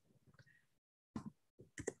beings.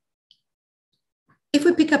 If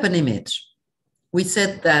we pick up an image, we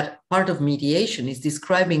said that part of mediation is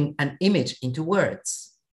describing an image into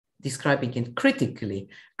words, describing it critically,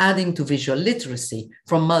 adding to visual literacy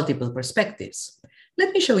from multiple perspectives.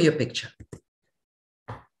 Let me show you a picture.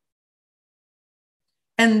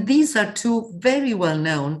 And these are two very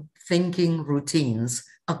well-known thinking routines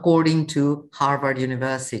according to Harvard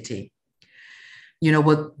University. You know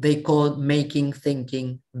what they call making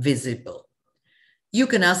thinking visible. You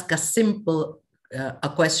can ask a simple a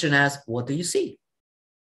question as, what do you see?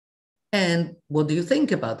 And what do you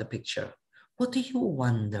think about the picture? What do you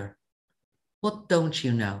wonder? What don't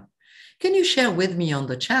you know? Can you share with me on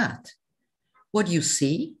the chat what you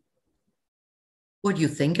see? What you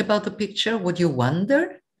think about the picture? What you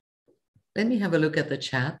wonder? Let me have a look at the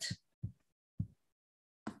chat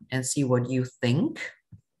and see what you think.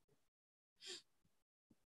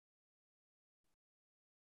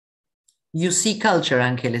 You see culture,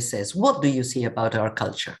 Angeles says. What do you see about our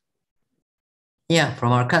culture? Yeah,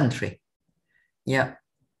 from our country. Yeah.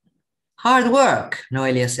 Hard work,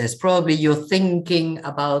 Noelia says. Probably you're thinking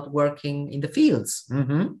about working in the fields.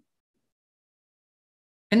 Mm-hmm.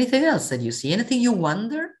 Anything else that you see? Anything you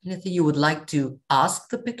wonder? Anything you would like to ask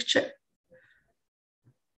the picture?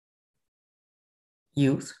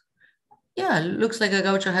 Youth. Yeah, looks like a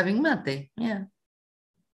gaucho having mate. Yeah,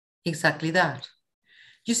 exactly that.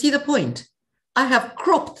 You see the point? I have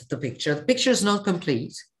cropped the picture. The picture is not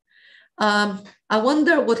complete. I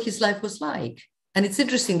wonder what his life was like. And it's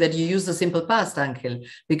interesting that you use the simple past, Angel,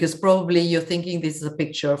 because probably you're thinking this is a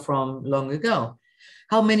picture from long ago.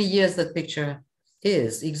 How many years that picture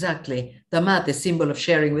is? Exactly. The mate, symbol of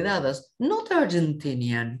sharing with others, not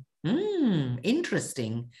Argentinian.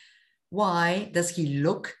 Interesting. Why does he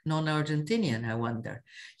look non-Argentinian, I wonder?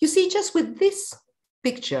 You see, just with this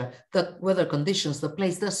picture, the weather conditions, the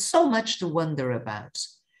place, there's so much to wonder about.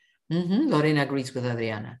 Lorena agrees with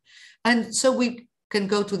Adriana. And so we can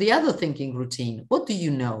go to the other thinking routine. What do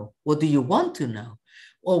you know? What do you want to know?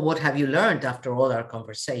 Or what have you learned after all our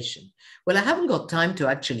conversation? Well, I haven't got time to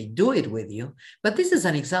actually do it with you, but this is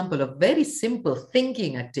an example of very simple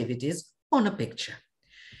thinking activities on a picture.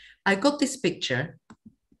 I got this picture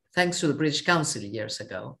thanks to the British Council years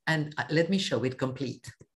ago, and let me show it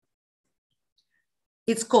complete.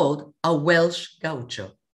 It's called a Welsh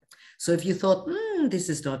gaucho. So if you thought, this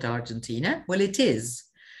is not Argentina, well, it is.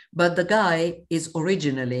 But the guy is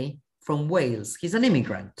originally from Wales. He's an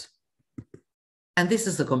immigrant. And this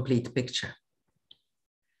is the complete picture.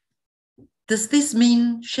 Does this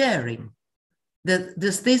mean sharing?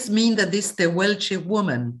 Does this mean that this Tehuelche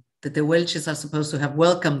woman, that the Welches are supposed to have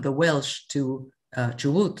welcomed the Welsh to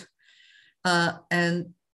Chubut?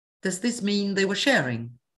 And does this mean they were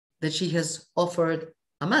sharing, that she has offered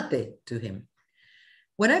a mate to him?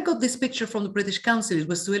 When I got this picture from the British Council, it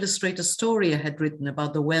was to illustrate a story I had written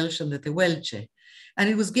about the Welsh and the Tehuelche. And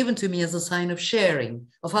it was given to me as a sign of sharing,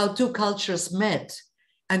 of how two cultures met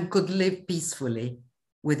and could live peacefully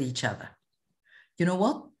with each other. You know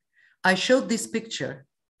what? I showed this picture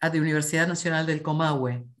at the Universidad Nacional del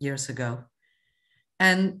Comahue years ago.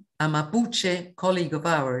 And a Mapuche colleague of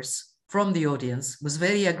ours from the audience was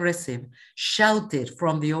very aggressive, shouted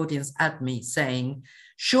from the audience at me saying,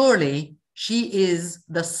 surely she is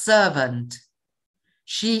the servant.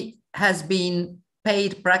 She has been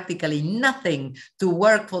paid practically nothing to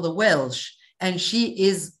work for the Welsh, and she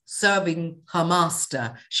is serving her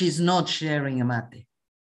master. She's not sharing a mate.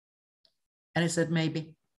 And I said,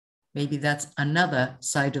 maybe that's another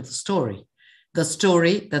side of the story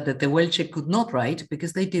that the Tehuelche could not write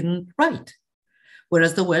because they didn't write,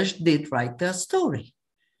 whereas the Welsh did write their story.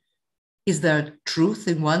 Is there truth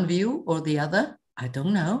in one view or the other? I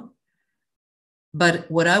don't know.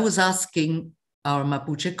 But what I was asking our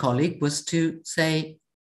Mapuche colleague was to say,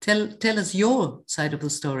 tell us your side of the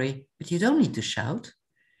story, but you don't need to shout.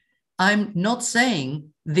 I'm not saying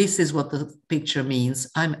this is what the picture means.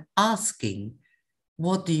 I'm asking,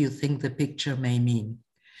 what do you think the picture may mean?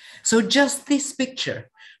 So just this picture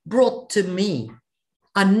brought to me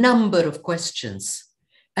a number of questions.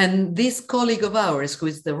 And this colleague of ours, who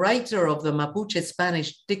is the writer of the Mapuche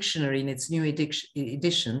Spanish dictionary in its new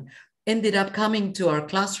edition, ended up coming to our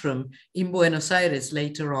classroom in Buenos Aires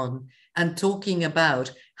later on and talking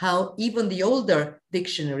about how even the older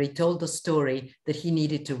dictionary told the story that he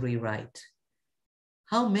needed to rewrite.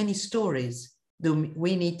 How many stories do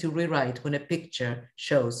we need to rewrite when a picture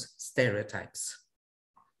shows stereotypes?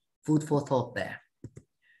 Food for thought there.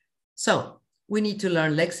 So we need to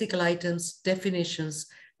learn lexical items, definitions,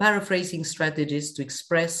 paraphrasing strategies to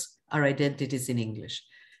express our identities in English.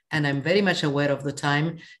 And I'm very much aware of the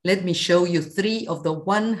time. Let me show you 3 of the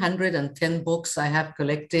 110 books I have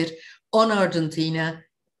collected on Argentina,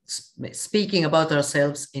 speaking about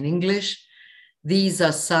ourselves in English. These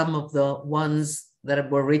are some of the ones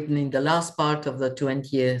that were written in the last part of the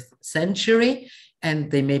 20th century,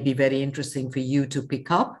 and they may be very interesting for you to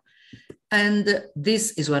pick up. And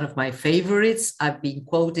this is one of my favorites. I've been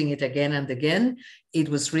quoting it again and again. It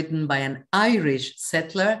was written by an Irish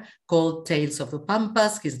settler called Tales of the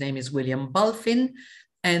Pampas. His name is William Bulfin,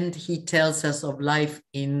 and he tells us of life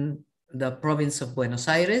in the province of Buenos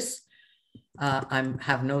Aires. I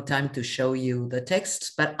have no time to show you the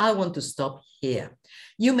text, but I want to stop here.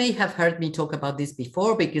 You may have heard me talk about this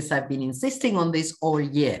before because I've been insisting on this all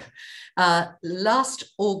year.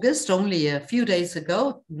 Last August, only a few days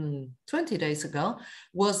ago, 20 days ago,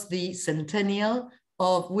 was the centennial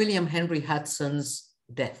of William Henry Hudson's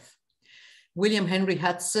death. William Henry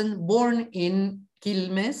Hudson, born in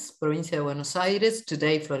Quilmes, provincia de Buenos Aires,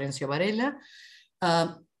 today Florencio Varela,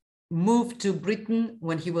 moved to Britain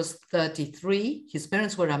when he was 33. His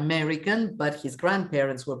parents were American, but his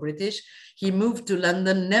grandparents were British. He moved to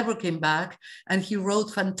London, never came back, and he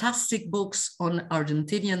wrote fantastic books on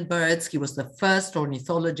Argentinian birds. He was the first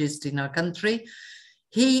ornithologist in our country.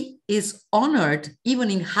 He is honored even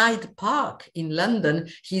in Hyde Park in London.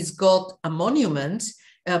 He's got a monument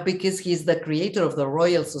because he's the creator of the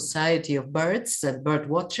Royal Society of Birds and Bird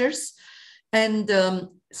Watchers. And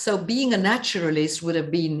so being a naturalist would have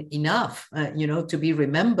been enough, to be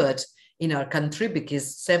remembered in our country,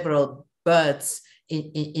 because several birds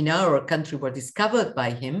in our country were discovered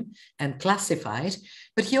by him and classified.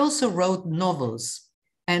 But he also wrote novels.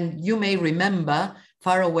 And you may remember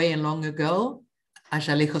Far Away and Long Ago,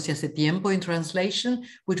 Allá lejos y hace tiempo in translation,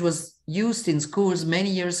 which was used in schools many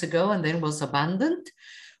years ago and then was abandoned.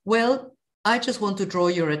 Well, I just want to draw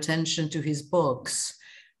your attention to his books,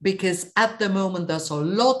 because at the moment there's a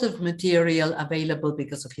lot of material available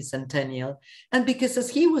because of his centennial, and because as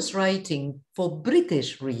he was writing for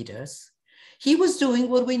British readers, he was doing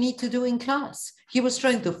what we need to do in class. He was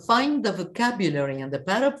trying to find the vocabulary and the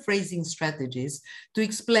paraphrasing strategies to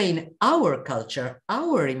explain our culture,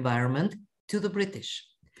 our environment to the British.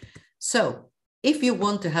 So if you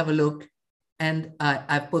want to have a look, and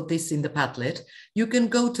I put this in the Padlet, you can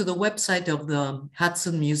go to the website of the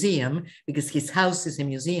Hudson Museum, because his house is a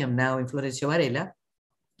museum now in Florencio Varela.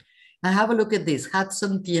 And have a look at this,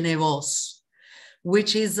 Hudson Tiene Voz,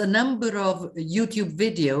 which is a number of YouTube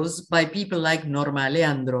videos by people like Norma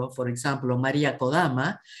Leandro, for example, or Maria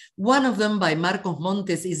Kodama. One of them by Marcos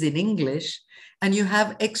Montes is in English, and you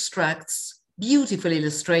have extracts beautifully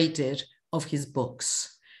illustrated of his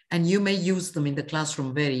books. And you may use them in the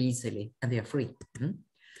classroom very easily, and they are free.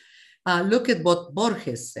 Look at what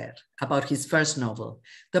Borges said about his first novel.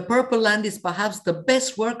 The Purple Land is perhaps the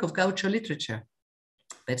best work of gaucho literature.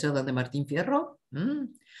 Better than the Martín Fierro.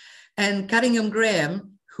 And Cunningham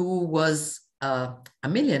Graham, who was a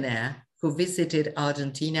millionaire who visited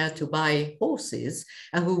Argentina to buy horses,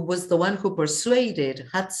 and who was the one who persuaded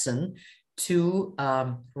Hudson to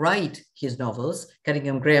write his novels.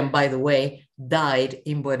 Cunningham Graham, by the way, died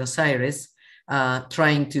in Buenos Aires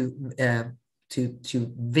trying to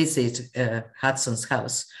visit Hudson's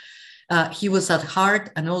house. He was at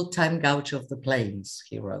heart an old-time gaucho of the plains,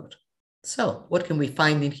 he wrote. So what can we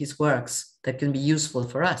find in his works that can be useful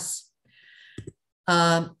for us?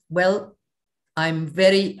 Well, I'm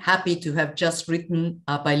very happy to have just written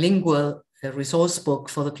a bilingual resource book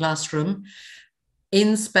for the classroom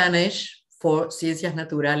in Spanish for Ciencias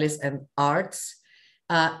Naturales and Arts,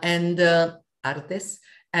 Artes,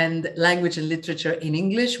 and Language and Literature in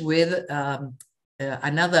English with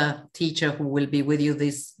another teacher who will be with you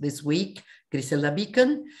this week, Griselda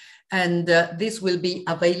Beacon. And this will be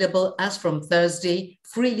available as from Thursday,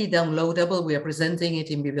 freely downloadable. We are presenting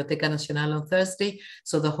it in Biblioteca Nacional on Thursday.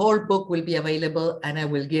 So the whole book will be available, and I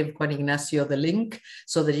will give Juan Ignacio the link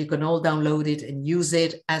so that you can all download it and use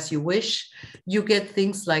it as you wish. You get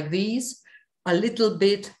things like these, a little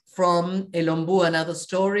bit from El Ombú and Other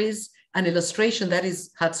Stories, an illustration that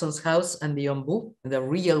is Hudson's House and the Ombú, the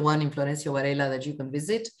real one in Florencio Varela that you can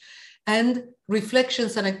visit, and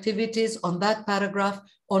reflections and activities on that paragraph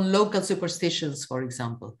on local superstitions, for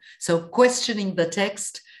example. So questioning the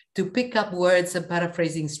text to pick up words and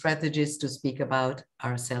paraphrasing strategies to speak about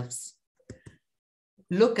ourselves.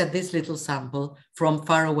 Look at this little sample from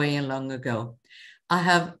far away and long ago. I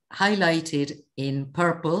have highlighted in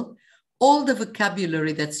purple all the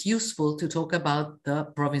vocabulary that's useful to talk about the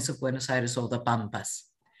province of Buenos Aires or the Pampas.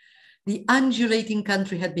 The undulating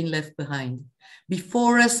country had been left behind.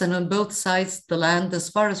 Before us and on both sides, the land, as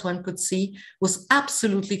far as one could see, was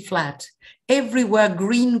absolutely flat, everywhere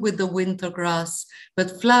green with the winter grass,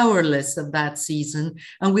 but flowerless at that season,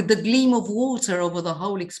 and with the gleam of water over the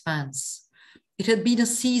whole expanse. It had been a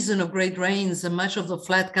season of great rains, and much of the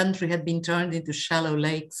flat country had been turned into shallow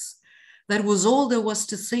lakes. That was all there was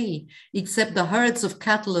to see, except the herds of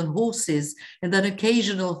cattle and horses, and an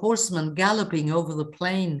occasional horseman galloping over the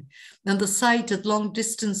plain, and the sight at long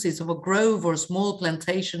distances of a grove or small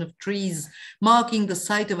plantation of trees, marking the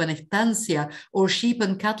site of an estancia or sheep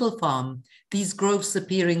and cattle farm, these groves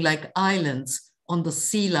appearing like islands on the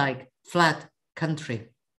sea-like flat country.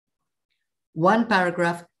 One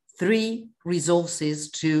paragraph, 3 resources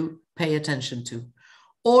to pay attention to.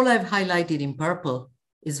 All I've highlighted in purple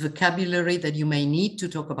is vocabulary that you may need to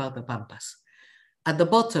talk about the Pampas. At the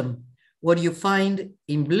bottom, what you find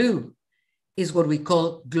in blue is what we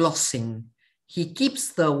call glossing. He keeps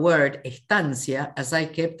the word estancia, as I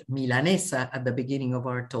kept milanesa at the beginning of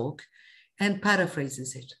our talk, and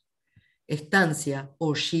paraphrases it. Estancia,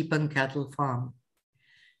 or sheep and cattle farm.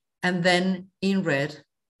 And then in red,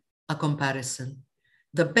 a comparison.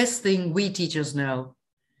 The best thing we teachers know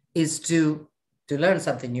is to learn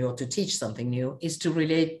something new or to teach something new is to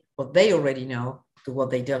relate what they already know to what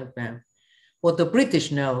they don't know. What the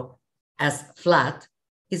British know as flat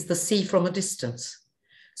is the sea from a distance.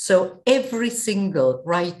 So every single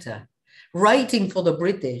writer writing for the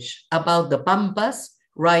British about the Pampas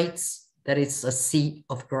writes that it's a sea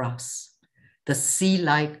of grass, the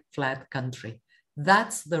sea-like flat country.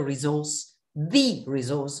 That's the resource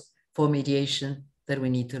for mediation that we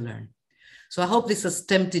need to learn. So I hope this has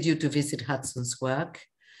tempted you to visit Hudson's work.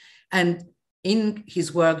 And in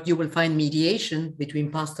his work, you will find mediation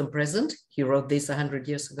between past and present. He wrote this 100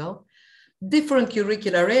 years ago. Different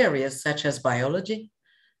curricular areas, such as biology,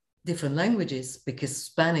 different languages, because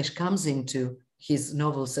Spanish comes into his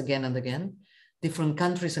novels again and again, different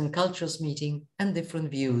countries and cultures meeting, and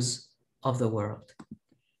different views of the world.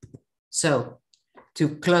 So to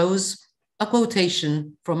close, a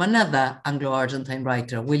quotation from another Anglo-Argentine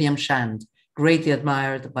writer, William Shand, greatly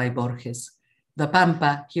admired by Borges. The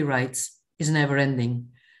Pampa, he writes, is never ending.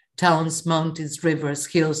 Towns, mountains, rivers,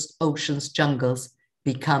 hills, oceans, jungles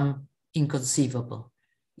become inconceivable.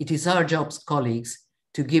 It is our job, colleagues,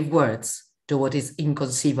 to give words to what is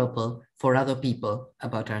inconceivable for other people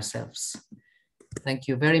about ourselves. Thank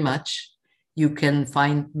you very much. You can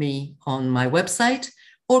find me on my website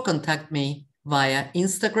or contact me via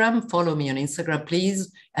Instagram. Follow me on Instagram,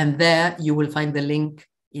 please. And there you will find the link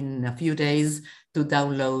in a few days to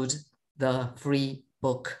download the free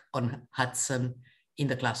book on Hudson in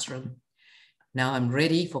the classroom. Now I'm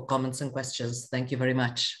ready for comments and questions. Thank you very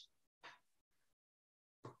much.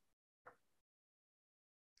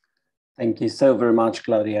 Thank you so very much,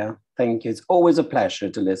 Claudia. Thank you. It's always a pleasure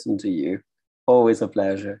to listen to you. Always a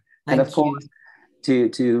pleasure. Thank and of course,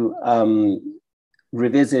 to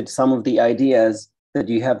revisit some of the ideas that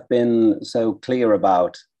you have been so clear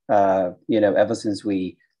about, ever since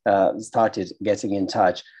we started getting in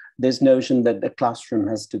touch. This notion that the classroom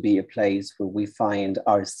has to be a place where we find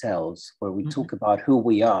ourselves, where we talk about who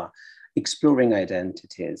we are, exploring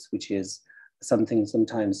identities, which is something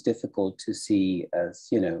sometimes difficult to see as,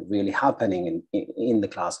 really happening in the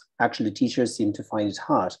class. Actually, teachers seem to find it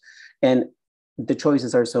hard. And the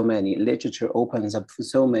choices are so many. Literature opens up for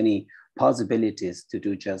so many possibilities to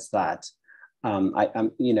do just that.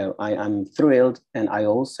 I'm thrilled, and I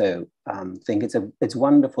also think it's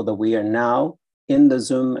wonderful that we are now in the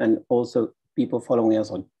Zoom, and also people following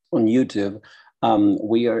us on YouTube.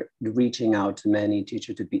 We are reaching out to many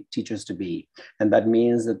teachers to be, and that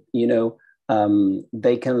means that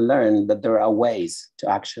they can learn that there are ways to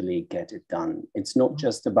actually get it done. It's not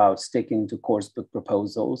just about sticking to course book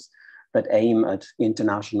proposals that aim at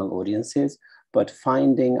international audiences, but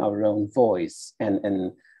finding our own voice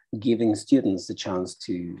and giving students the chance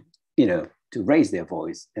to, to raise their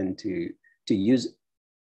voice and to use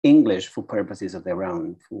English for purposes of their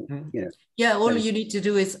own. Yeah, all you need to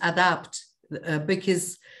do is adapt,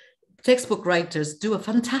 because textbook writers do a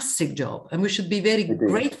fantastic job, and we should be very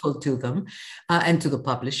grateful to them and to the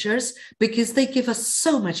publishers, because they give us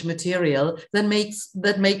so much material that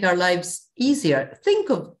make our lives easier. Think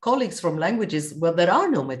of colleagues from languages where there are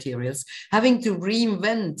no materials, having to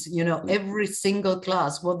reinvent, every single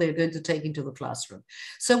class, what they're going to take into the classroom.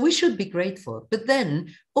 So we should be grateful, but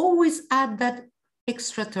then always add that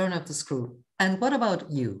extra turn of the screw. And what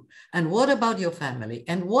about you? And what about your family?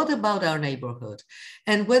 And what about our neighborhood?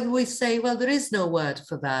 And when we say, well, there is no word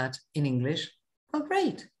for that in English, well,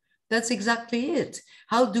 great. That's exactly it.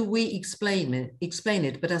 How do we explain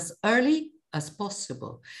it? But as early as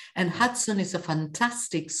possible. And Hudson is a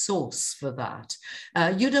fantastic source for that.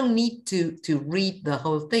 You don't need to read the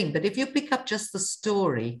whole thing, but if you pick up just the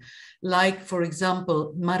story, like, for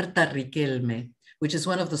example, Marta Riquelme, which is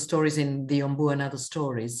one of the stories in the Ombú and Other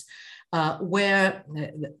Stories, where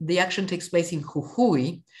the action takes place in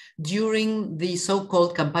Jujuy during the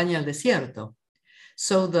so-called Campaña al Desierto.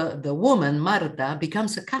 So the woman, Marta,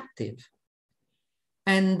 becomes a captive.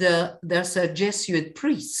 And there's a Jesuit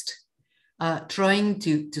priest trying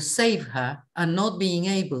to save her and not being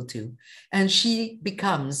able to. And she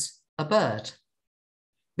becomes a bird.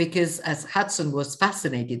 Because as Hudson was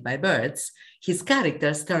fascinated by birds, his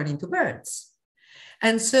characters turn into birds.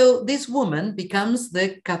 And so this woman becomes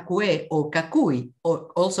the Cacué or Cacuy, or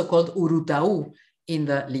also called Urutaú in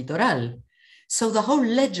the Litoral. So the whole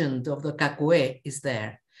legend of the Cacué is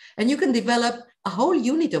there. And you can develop a whole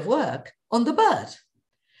unit of work on the bird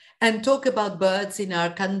and talk about birds in our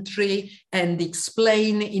country and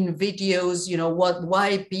explain in videos,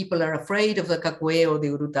 why people are afraid of the Cacué or the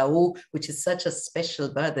Urutaú, which is such a special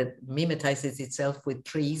bird that mimetizes itself with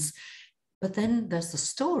trees. But then there's the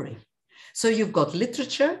story. So you've got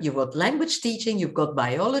literature, you've got language teaching, you've got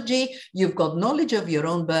biology, you've got knowledge of your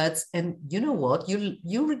own birds. And you know what?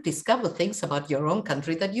 You discover things about your own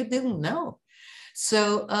country that you didn't know.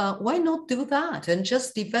 So why not do that and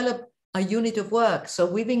just develop a unit of work? So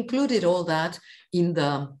we've included all that in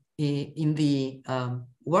the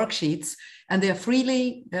worksheets, and they're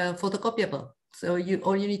freely photocopiable. So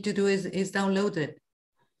all you need to do is download it.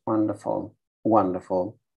 Wonderful,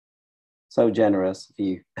 wonderful. So generous of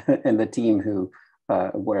you and the team who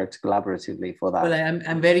worked collaboratively for that. Well,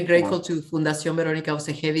 I'm very grateful to Fundación Verónica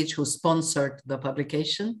Osejevich, who sponsored the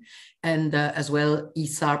publication, and as well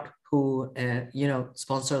ISARP, who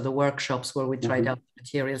sponsor the workshops where we tried out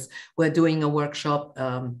materials. We're doing a workshop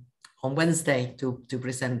on Wednesday to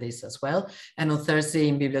present this as well. And on Thursday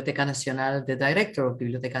in Biblioteca Nacional, the director of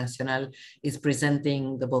Biblioteca Nacional is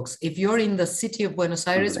presenting the books. If you're in the city of Buenos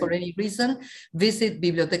Aires for any reason, visit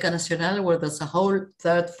Biblioteca Nacional, where there's a whole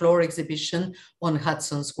third floor exhibition on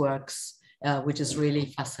Hudson's works, which is really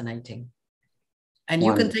fascinating. And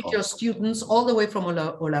you can take your students all the way from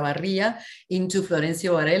Olavarría into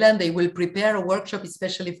Florencio Varela, and they will prepare a workshop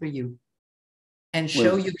especially for you and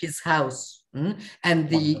show you his house. And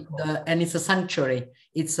and it's a sanctuary.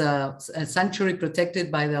 It's a sanctuary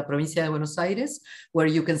protected by the Provincia de Buenos Aires, where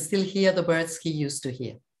you can still hear the birds he used to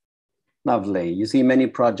hear. Lovely. You see, many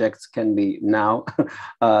projects can be now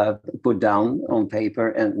put down on paper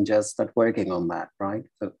and just start working on that, right?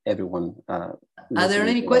 So everyone. Are there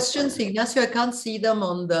any questions, Ignacio? I can't see them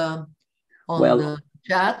on the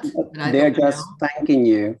chat. They're just thanking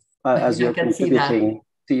you as you're contributing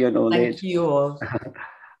to your knowledge. Thank you all.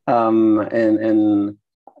 And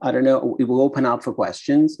I don't know, we will open up for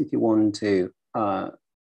questions if you want to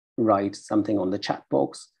write something on the chat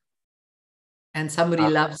box. And somebody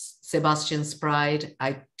loves Sebastian's Pride.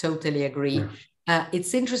 I totally agree.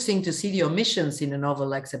 It's interesting to see the omissions in a novel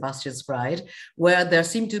like Sebastian's Pride, where there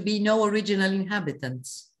seem to be no original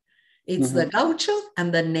inhabitants. It's the gaucho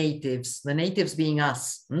and the natives being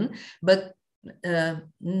us, but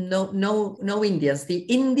no Indians. The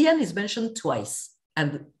Indian is mentioned twice,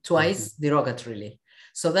 and twice derogatorily.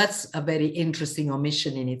 So that's a very interesting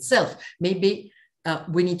omission in itself. Maybe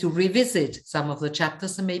we need to revisit some of the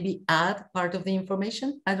chapters and maybe add part of the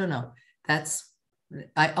information. I don't know.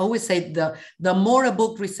 I always say the more a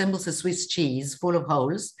book resembles a Swiss cheese full of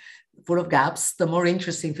holes, full of gaps, the more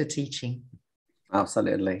interesting for teaching.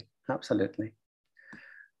 Absolutely, absolutely.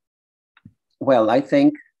 Well, I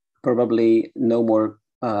think probably no more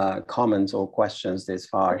comments or questions this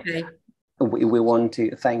far. Okay. We want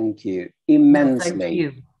to thank you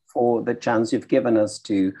immensely for the chance you've given us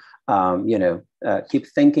to, keep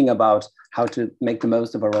thinking about how to make the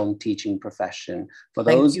most of our own teaching profession. For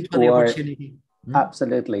Thank those you for who the are opportunity.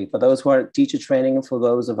 absolutely, for those who are teacher training, and for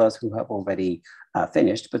those of us who have already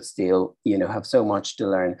finished, but still, have so much to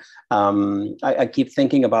learn. I keep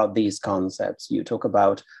thinking about these concepts. You talk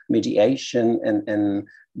about mediation and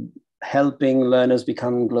helping learners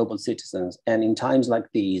become global citizens. And in times like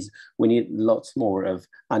these, we need lots more of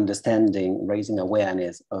understanding, raising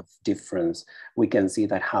awareness of difference. We can see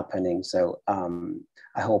that happening. So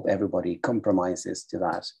I hope everybody compromises to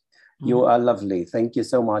that. You are lovely. Thank you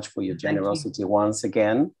so much for your generosity once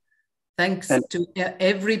again. Thanks to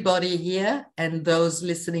everybody here and those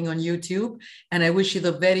listening on YouTube. And I wish you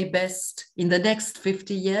the very best in the next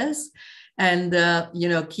 50 years. And,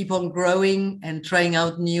 keep on growing and trying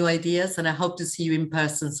out new ideas. And I hope to see you in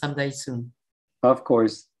person someday soon. Of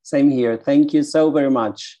course. Same here. Thank you so very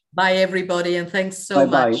much. Bye, everybody. And thanks so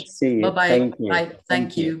Bye-bye. much. See you. Bye-bye. Thank you. Bye.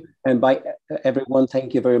 Thank you. And bye, everyone.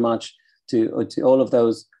 Thank you very much to all of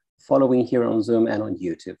those following here on Zoom and on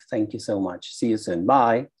YouTube. Thank you so much. See you soon.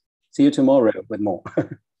 Bye. See you tomorrow with more.